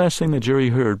very last thing the jury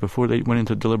heard before they went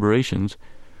into deliberations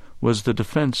was the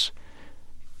defense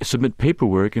submit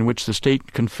paperwork in which the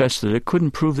state confessed that it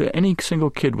couldn't prove that any single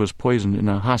kid was poisoned in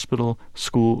a hospital,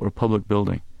 school, or public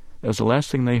building. That was the last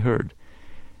thing they heard.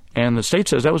 And the state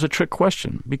says that was a trick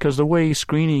question, because the way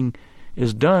screening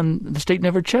is done, the state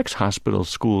never checks hospitals,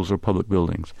 schools, or public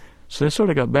buildings. So they sort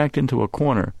of got backed into a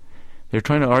corner. They're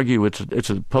trying to argue it's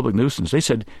a public nuisance. They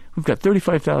said, we've got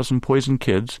 35,000 poisoned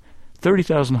kids,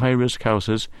 30,000 high-risk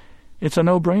houses. It's a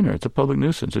no-brainer. It's a public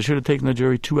nuisance. It should have taken the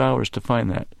jury 2 hours to find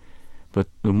that. But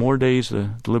the more days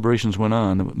the deliberations went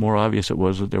on, the more obvious it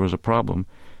was that there was a problem.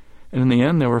 And in the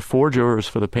end, there were 4 jurors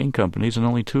for the paint companies and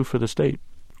only 2 for the state.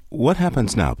 What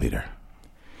happens now, Peter?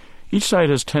 Each side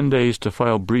has 10 days to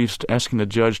file briefs asking the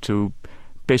judge to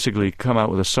basically come out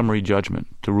with a summary judgment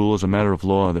to rule as a matter of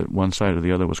law that one side or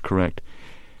the other was correct.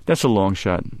 That's a long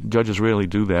shot. Judges rarely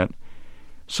do that.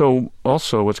 So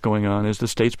also what's going on is the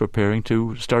state's preparing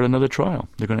to start another trial.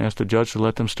 They're going to ask the judge to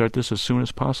let them start this as soon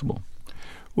as possible.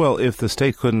 Well, if the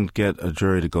state couldn't get a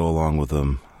jury to go along with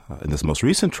them in this most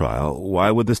recent trial,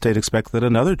 why would the state expect that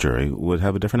another jury would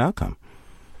have a different outcome?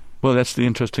 Well, that's the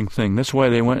interesting thing. That's why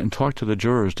they went and talked to the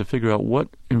jurors to figure out what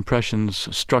impressions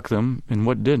struck them and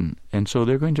what didn't. And so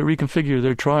they're going to reconfigure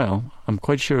their trial. I'm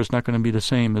quite sure it's not going to be the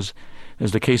same as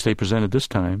the case they presented this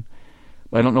time.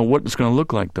 I don't know what it's going to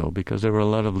look like, though, because there were a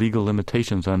lot of legal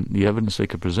limitations on the evidence they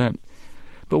could present.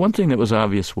 But one thing that was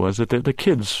obvious was that the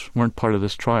kids weren't part of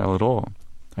this trial at all.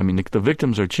 I mean, the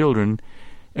victims are children,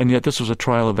 and yet this was a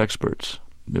trial of experts.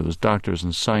 There was doctors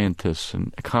and scientists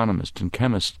and economists and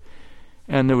chemists.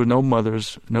 And there were no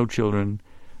mothers, no children.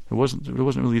 There wasn't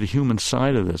really the human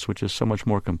side of this, which is so much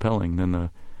more compelling than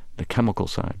the chemical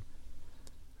side.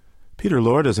 Peter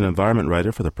Lord is an environment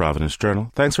writer for the Providence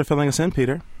Journal. Thanks for filling us in,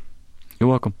 Peter. You're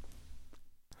welcome.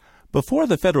 Before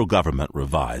the federal government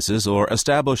revises or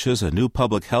establishes a new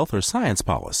public health or science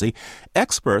policy,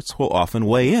 experts will often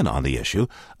weigh in on the issue,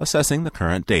 assessing the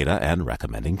current data and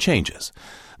recommending changes.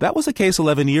 That was the case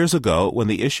 11 years ago when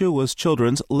the issue was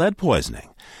children's lead poisoning.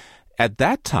 At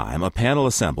that time, a panel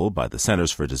assembled by the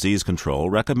Centers for Disease Control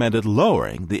recommended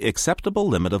lowering the acceptable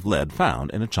limit of lead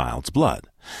found in a child's blood.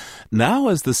 Now,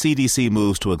 as the CDC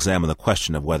moves to examine the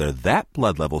question of whether that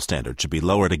blood level standard should be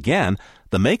lowered again,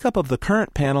 the makeup of the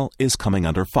current panel is coming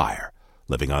under fire.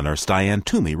 Living on Earth's Diane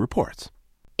Toomey reports.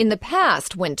 In the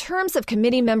past, when terms of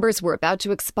committee members were about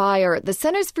to expire, the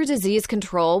Centers for Disease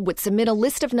Control would submit a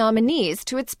list of nominees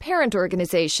to its parent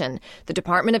organization, the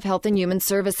Department of Health and Human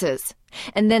Services.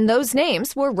 And then those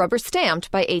names were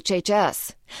rubber-stamped by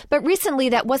HHS. But recently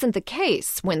that wasn't the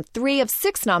case when 3 of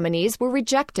 6 nominees were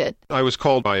rejected. I was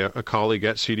called by a colleague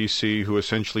at CDC who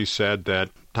essentially said that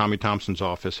Tommy Thompson's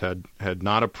office had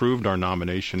not approved our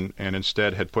nomination and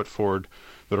instead had put forward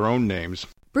their own names.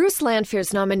 Bruce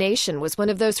Lanfear's nomination was one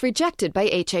of those rejected by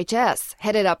HHS,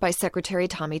 headed up by Secretary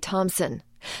Tommy Thompson.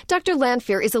 Dr.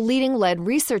 Lanfear is a leading lead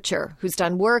researcher who's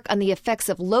done work on the effects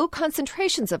of low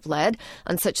concentrations of lead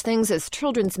on such things as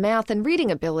children's math and reading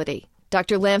ability.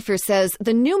 Dr. Lanfear says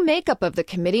the new makeup of the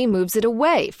committee moves it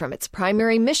away from its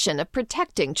primary mission of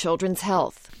protecting children's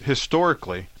health.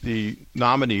 Historically, the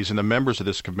nominees and the members of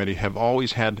this committee have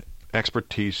always had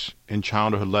expertise in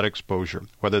childhood lead exposure,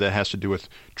 whether that has to do with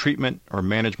treatment or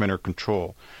management or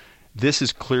control. This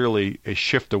is clearly a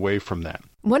shift away from that.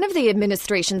 One of the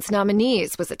administration's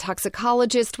nominees was a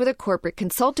toxicologist with a corporate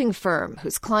consulting firm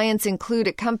whose clients include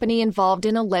a company involved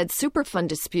in a lead Superfund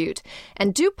dispute,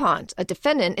 and DuPont, a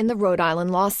defendant in the Rhode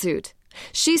Island lawsuit.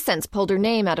 She's since pulled her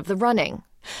name out of the running.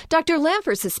 Dr.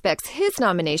 Lanphier suspects his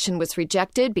nomination was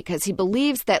rejected because he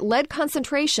believes that lead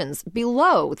concentrations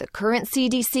below the current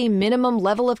CDC minimum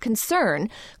level of concern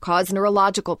cause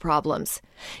neurological problems.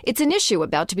 It's an issue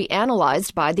about to be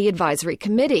analyzed by the advisory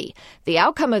committee. The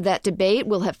outcome of that debate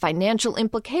will have financial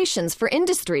implications for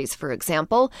industries, for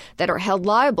example, that are held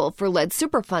liable for lead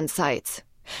Superfund sites.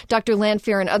 Dr.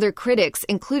 Lanphier and other critics,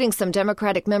 including some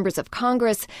Democratic members of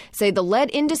Congress, say the lead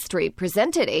industry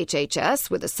presented HHS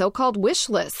with a so-called wish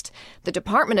list. The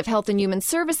Department of Health and Human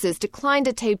Services declined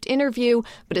a taped interview,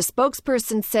 but a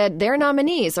spokesperson said their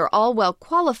nominees are all well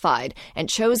qualified and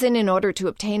chosen in order to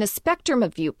obtain a spectrum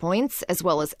of viewpoints as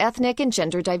well as ethnic and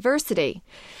gender diversity.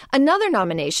 Another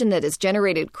nomination that has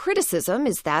generated criticism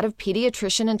is that of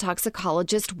pediatrician and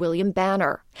toxicologist William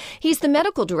Banner. He's the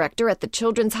medical director at the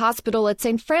Children's Hospital at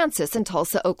St. Francis in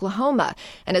Tulsa, Oklahoma,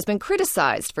 and has been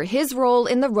criticized for his role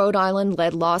in the Rhode Island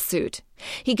lead lawsuit.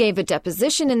 He gave a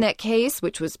deposition in that case,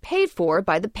 which was paid for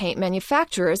by the paint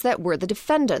manufacturers that were the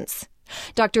defendants.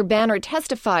 Dr. Banner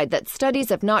testified that studies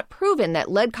have not proven that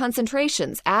lead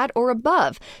concentrations at or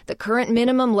above the current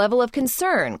minimum level of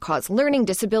concern cause learning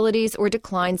disabilities or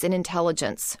declines in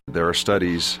intelligence. There are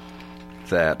studies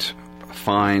that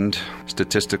find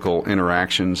statistical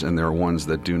interactions, and there are ones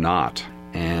that do not.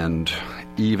 And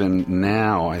even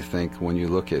now, I think when you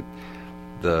look at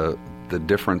the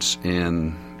difference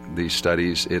in these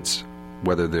studies, it's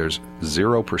whether there's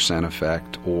 0%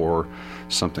 effect or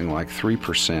something like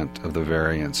 3% of the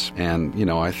variance. And,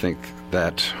 I think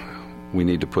that we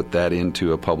need to put that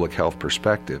into a public health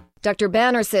perspective. Dr.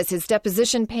 Banner says his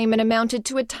deposition payment amounted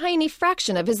to a tiny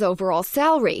fraction of his overall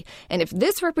salary. And if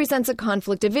this represents a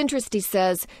conflict of interest, he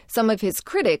says, some of his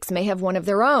critics may have one of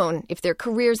their own if their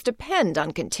careers depend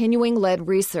on continuing lead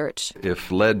research.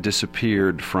 If lead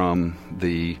disappeared from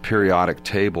the periodic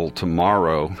table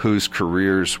tomorrow, whose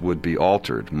careers would be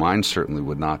altered? Mine certainly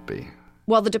would not be.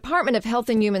 While the Department of Health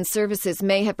and Human Services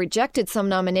may have rejected some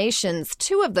nominations,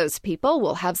 two of those people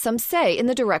will have some say in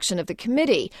the direction of the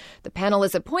committee. The panel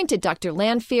has appointed Dr.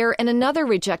 Lanphier and another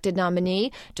rejected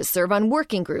nominee to serve on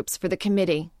working groups for the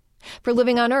committee. For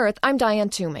Living on Earth, I'm Diane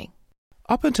Toomey.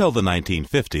 Up until the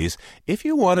 1950s, if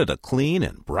you wanted a clean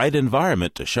and bright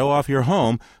environment to show off your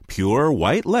home, pure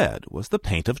white lead was the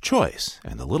paint of choice,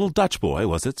 and the little Dutch boy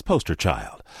was its poster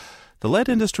child. The lead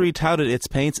industry touted its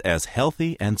paints as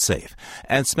healthy and safe,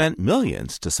 and spent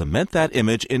millions to cement that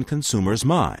image in consumers'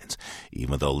 minds,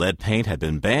 even though lead paint had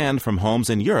been banned from homes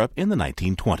in Europe in the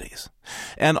 1920s.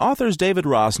 And authors David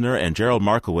Rosner and Gerald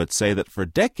Markowitz say that for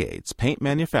decades, paint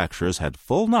manufacturers had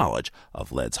full knowledge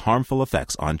of lead's harmful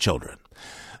effects on children.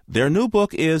 Their new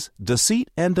book is Deceit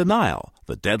and Denial,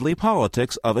 The Deadly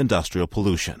Politics of Industrial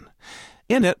Pollution.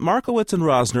 In it, Markowitz and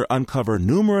Rosner uncover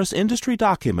numerous industry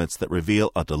documents that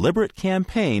reveal a deliberate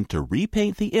campaign to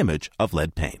repaint the image of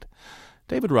lead paint.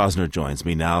 David Rosner joins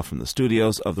me now from the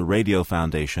studios of the Radio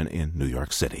Foundation in New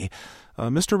York City.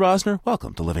 Mr. Rosner,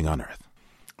 welcome to Living on Earth.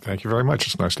 Thank you very much.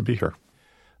 It's nice to be here.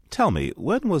 Tell me,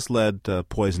 when was lead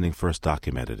poisoning first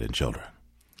documented in children?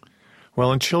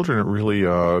 Well, in children, it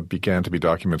really began to be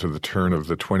documented at the turn of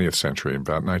the 20th century.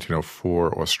 About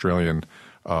 1904, Australian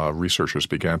researchers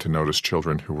began to notice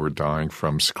children who were dying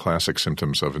from classic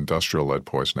symptoms of industrial lead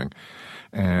poisoning.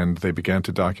 And they began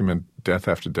to document death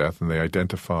after death, and they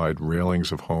identified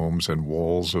railings of homes and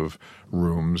walls of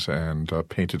rooms and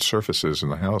painted surfaces in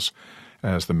the house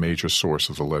as the major source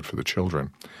of the lead for the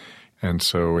children. And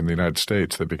so in the United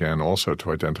States, they began also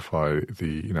to identify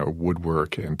the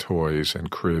woodwork and toys and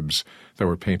cribs that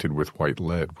were painted with white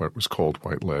lead, what was called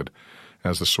white lead,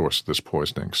 as the source of this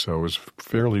poisoning. So it was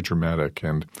fairly dramatic,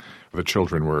 and the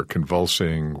children were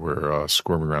convulsing, were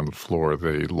squirming around the floor.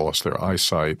 They lost their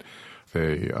eyesight.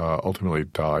 They ultimately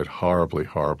died horribly,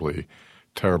 horribly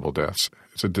terrible deaths.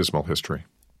 It's a dismal history.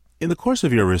 In the course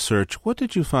of your research, what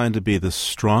did you find to be the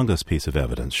strongest piece of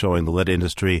evidence showing the lead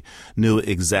industry knew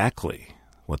exactly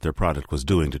what their product was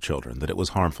doing to children, that it was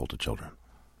harmful to children?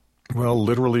 Well,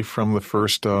 literally from the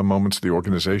first moments of the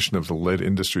organization of the Lead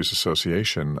Industries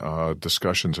Association,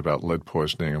 discussions about lead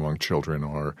poisoning among children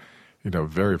are,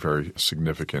 very, very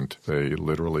significant. They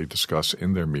literally discuss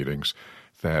in their meetings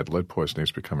that lead poisoning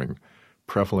is becoming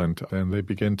prevalent, and they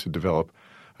begin to develop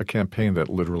a campaign that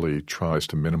literally tries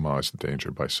to minimize the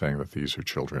danger by saying that these are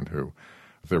children who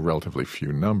they're relatively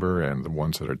few number, and the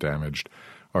ones that are damaged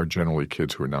are generally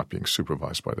kids who are not being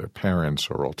supervised by their parents,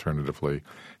 or alternatively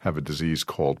have a disease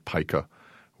called pica,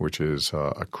 which is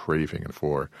a craving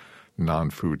for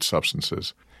non-food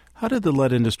substances. How did the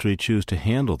lead industry choose to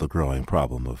handle the growing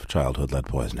problem of childhood lead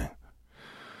poisoning?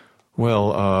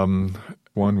 Well,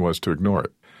 one was to ignore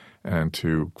it and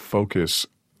to focus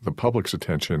the public's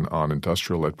attention on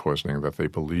industrial lead poisoning that they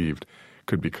believed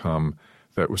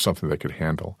that was something they could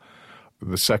handle.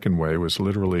 The second way was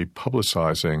literally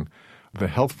publicizing the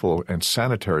healthful and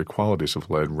sanitary qualities of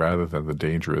lead rather than the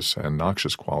dangerous and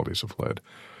noxious qualities of lead.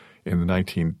 In the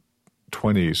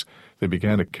 1920s, they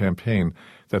began a campaign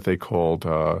that they called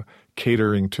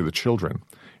Catering to the Children,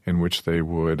 in which they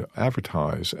would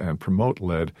advertise and promote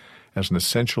lead as an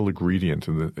essential ingredient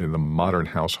in the modern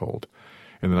household.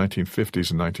 In the 1950s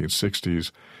and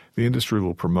 1960s, the industry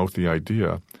will promote the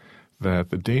idea that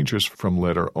the dangers from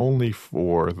lead are only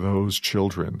for those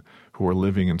children who are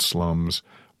living in slums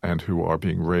and who are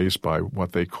being raised by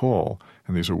what they call,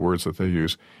 and these are words that they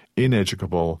use,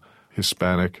 ineducable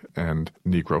Hispanic and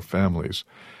Negro families.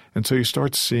 And so you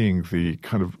start seeing the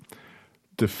kind of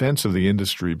defense of the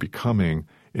industry becoming,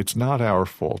 it's not our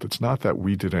fault. It's not that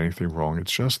we did anything wrong.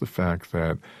 It's just the fact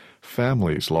that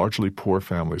families, largely poor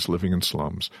families living in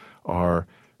slums, are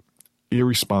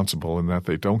irresponsible in that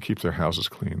they don't keep their houses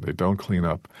clean, they don't clean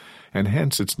up, and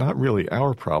hence it's not really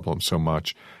our problem so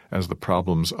much as the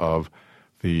problems of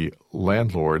the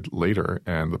landlord later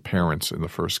and the parents in the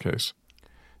first case.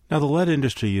 Now, the lead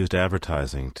industry used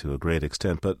advertising to a great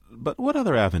extent, but what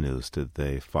other avenues did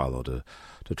they follow to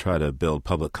try to build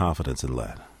public confidence in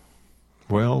lead?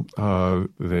 Well,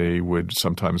 they would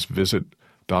sometimes visit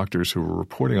doctors who were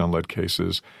reporting on lead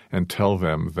cases and tell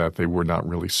them that they were not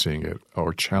really seeing it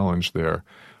or challenge their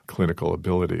clinical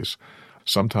abilities.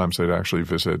 Sometimes they'd actually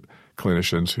visit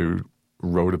clinicians who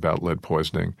wrote about lead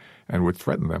poisoning and would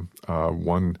threaten them.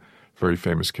 One very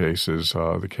famous case is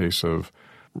the case of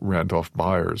Randolph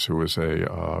Byers, who was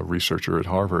a researcher at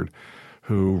Harvard,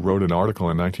 who wrote an article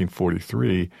in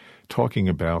 1943 talking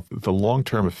about the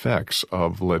long-term effects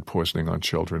of lead poisoning on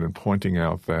children and pointing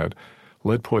out that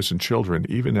lead-poisoned children,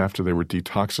 even after they were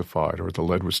detoxified or the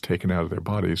lead was taken out of their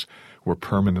bodies, were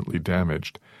permanently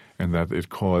damaged, and that it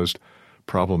caused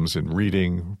problems in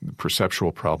reading,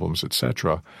 perceptual problems,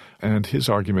 etc. And his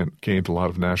argument gained a lot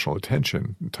of national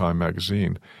attention in Time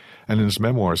magazine. And in his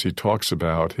memoirs, he talks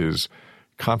about his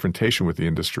confrontation with the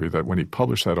industry, that when he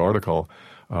published that article,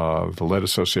 the Lead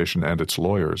Association and its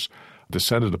lawyers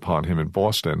descended upon him in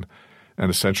Boston and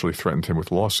essentially threatened him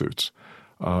with lawsuits.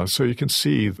 So you can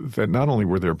see that not only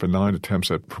were there benign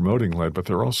attempts at promoting lead, but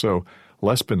there are also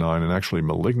less benign and actually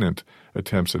malignant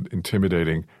attempts at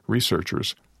intimidating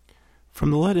researchers.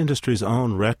 From the lead industry's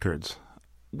own records,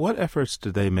 what efforts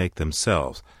did they make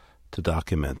themselves to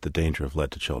document the danger of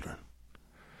lead to children?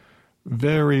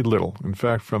 Very little. In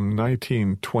fact, from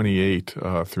 1928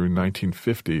 through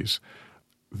 1950s,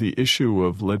 the issue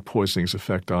of lead poisoning's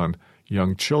effect on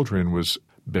young children was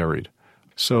buried.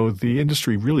 So the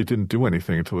industry really didn't do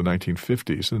anything until the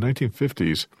 1950s. In the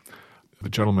 1950s, the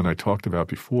gentleman I talked about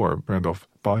before, Randolph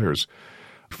Byers,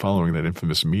 following that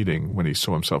infamous meeting when he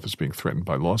saw himself as being threatened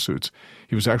by lawsuits,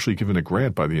 he was actually given a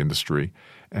grant by the industry,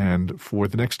 and for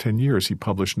the next 10 years he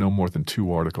published no more than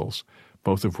 2 articles,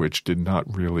 both of which did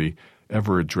not really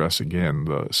ever address again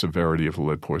the severity of the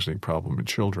lead poisoning problem in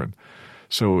children.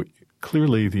 So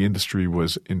clearly the industry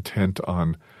was intent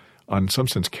on some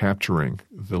sense capturing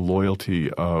the loyalty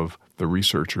of the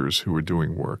researchers who were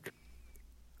doing work.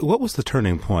 What was the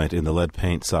turning point in the lead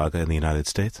paint saga in the United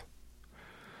States?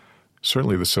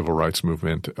 Certainly the civil rights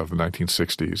movement of the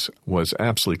 1960s was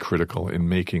absolutely critical in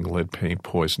making lead paint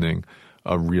poisoning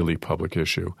a really public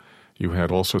issue. You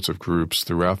had all sorts of groups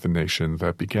throughout the nation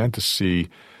that began to see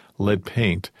lead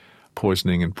paint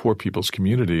poisoning in poor people's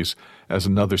communities as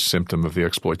another symptom of the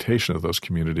exploitation of those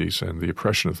communities and the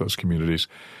oppression of those communities.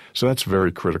 So that's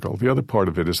very critical. The other part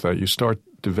of it is that you start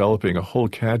developing a whole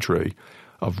cadre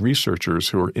of researchers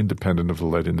who are independent of the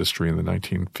lead industry in the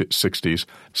 1960s.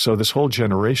 So this whole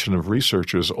generation of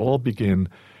researchers all begin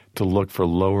to look for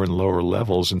lower and lower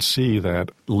levels and see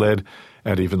that lead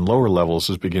at even lower levels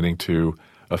is beginning to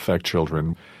affect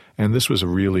children. And this was a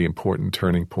really important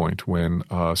turning point when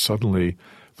suddenly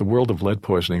the world of lead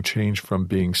poisoning changed from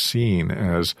being seen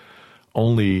as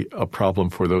only a problem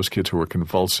for those kids who were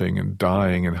convulsing and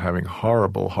dying and having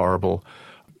horrible, horrible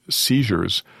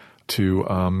seizures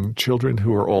to children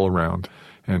who were all around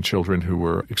and children who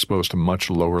were exposed to much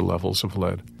lower levels of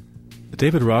lead.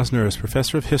 David Rosner is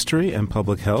professor of history and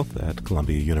public health at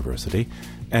Columbia University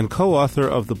and co-author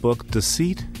of the book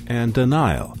Deceit and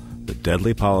Denial, The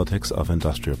Deadly Politics of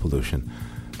Industrial Pollution.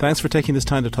 Thanks for taking this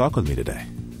time to talk with me today.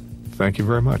 Thank you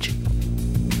very much.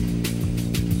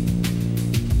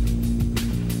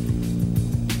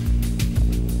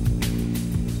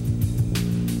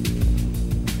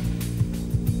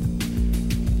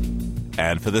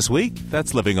 And for this week,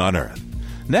 that's Living on Earth.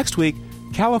 Next week,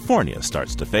 California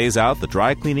starts to phase out the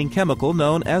dry cleaning chemical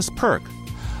known as PERC.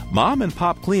 Mom and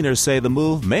pop cleaners say the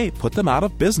move may put them out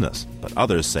of business, but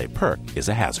others say PERC is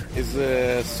a hazard.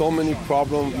 It's so many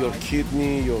problems, your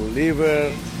kidney, your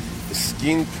liver,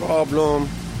 skin problem,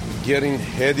 getting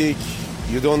headache.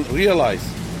 You don't realize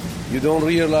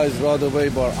right away,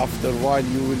 but after a while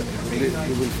you will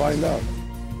find out.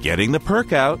 Getting the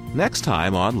PERC out next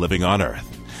time on Living on Earth.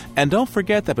 And don't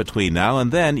forget that between now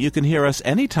and then, you can hear us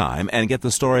anytime and get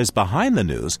the stories behind the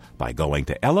news by going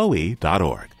to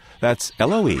LOE.org. That's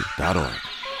LOE.org.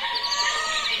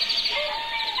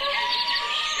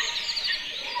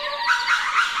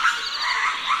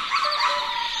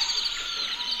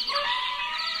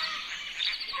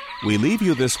 We leave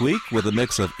you this week with a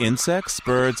mix of insects,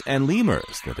 birds, and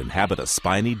lemurs that inhabit a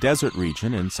spiny desert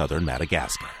region in southern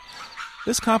Madagascar.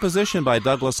 This composition by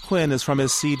Douglas Quinn is from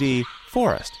his CD,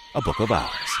 Forest, A Book of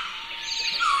Hours.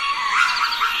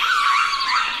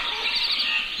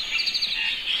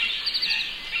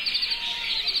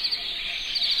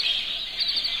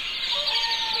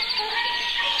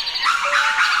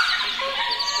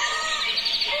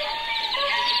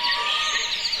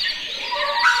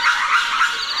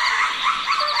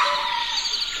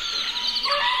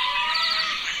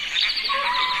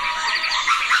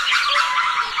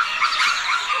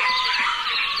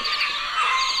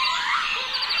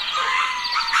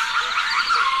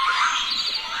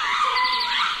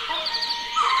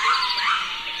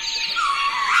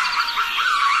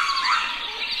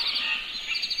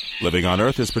 Living on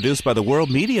Earth is produced by the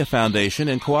World Media Foundation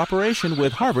in cooperation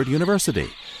with Harvard University.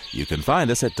 You can find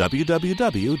us at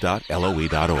www.loe.org.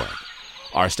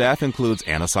 Our staff includes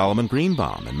Anna Solomon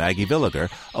Greenbaum and Maggie Villiger,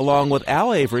 along with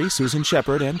Al Avery, Susan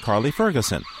Shepard, and Carly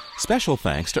Ferguson. Special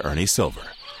thanks to Ernie Silver.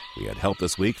 We had help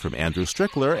this week from Andrew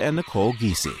Strickler and Nicole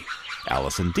Giese.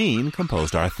 Allison Dean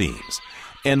composed our themes.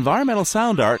 Environmental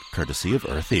sound art courtesy of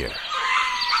Earth Ear.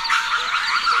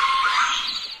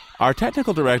 Our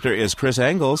technical director is Chris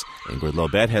Engels. Ingrid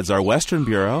Lobet heads our Western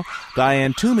Bureau.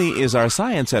 Diane Toomey is our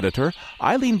science editor.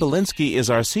 Eileen Belinsky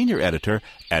is our senior editor.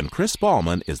 And Chris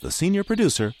Ballman is the senior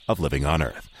producer of Living on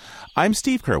Earth. I'm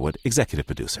Steve Curwood, executive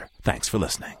producer. Thanks for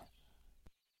listening.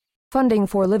 Funding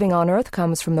for Living on Earth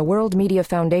comes from the World Media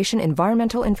Foundation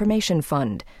Environmental Information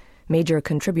Fund. Major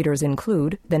contributors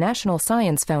include the National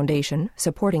Science Foundation,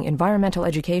 supporting environmental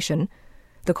education,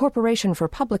 the Corporation for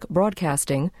Public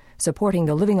Broadcasting, supporting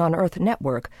the Living on Earth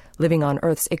network, Living on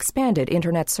Earth's expanded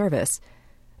Internet service,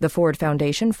 the Ford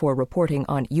Foundation for reporting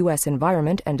on U.S.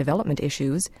 environment and development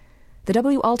issues, the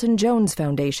W. Alton Jones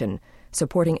Foundation,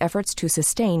 supporting efforts to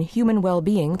sustain human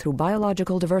well-being through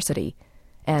biological diversity,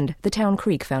 and the Town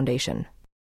Creek Foundation.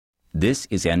 This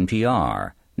is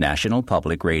NPR, National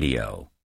Public Radio.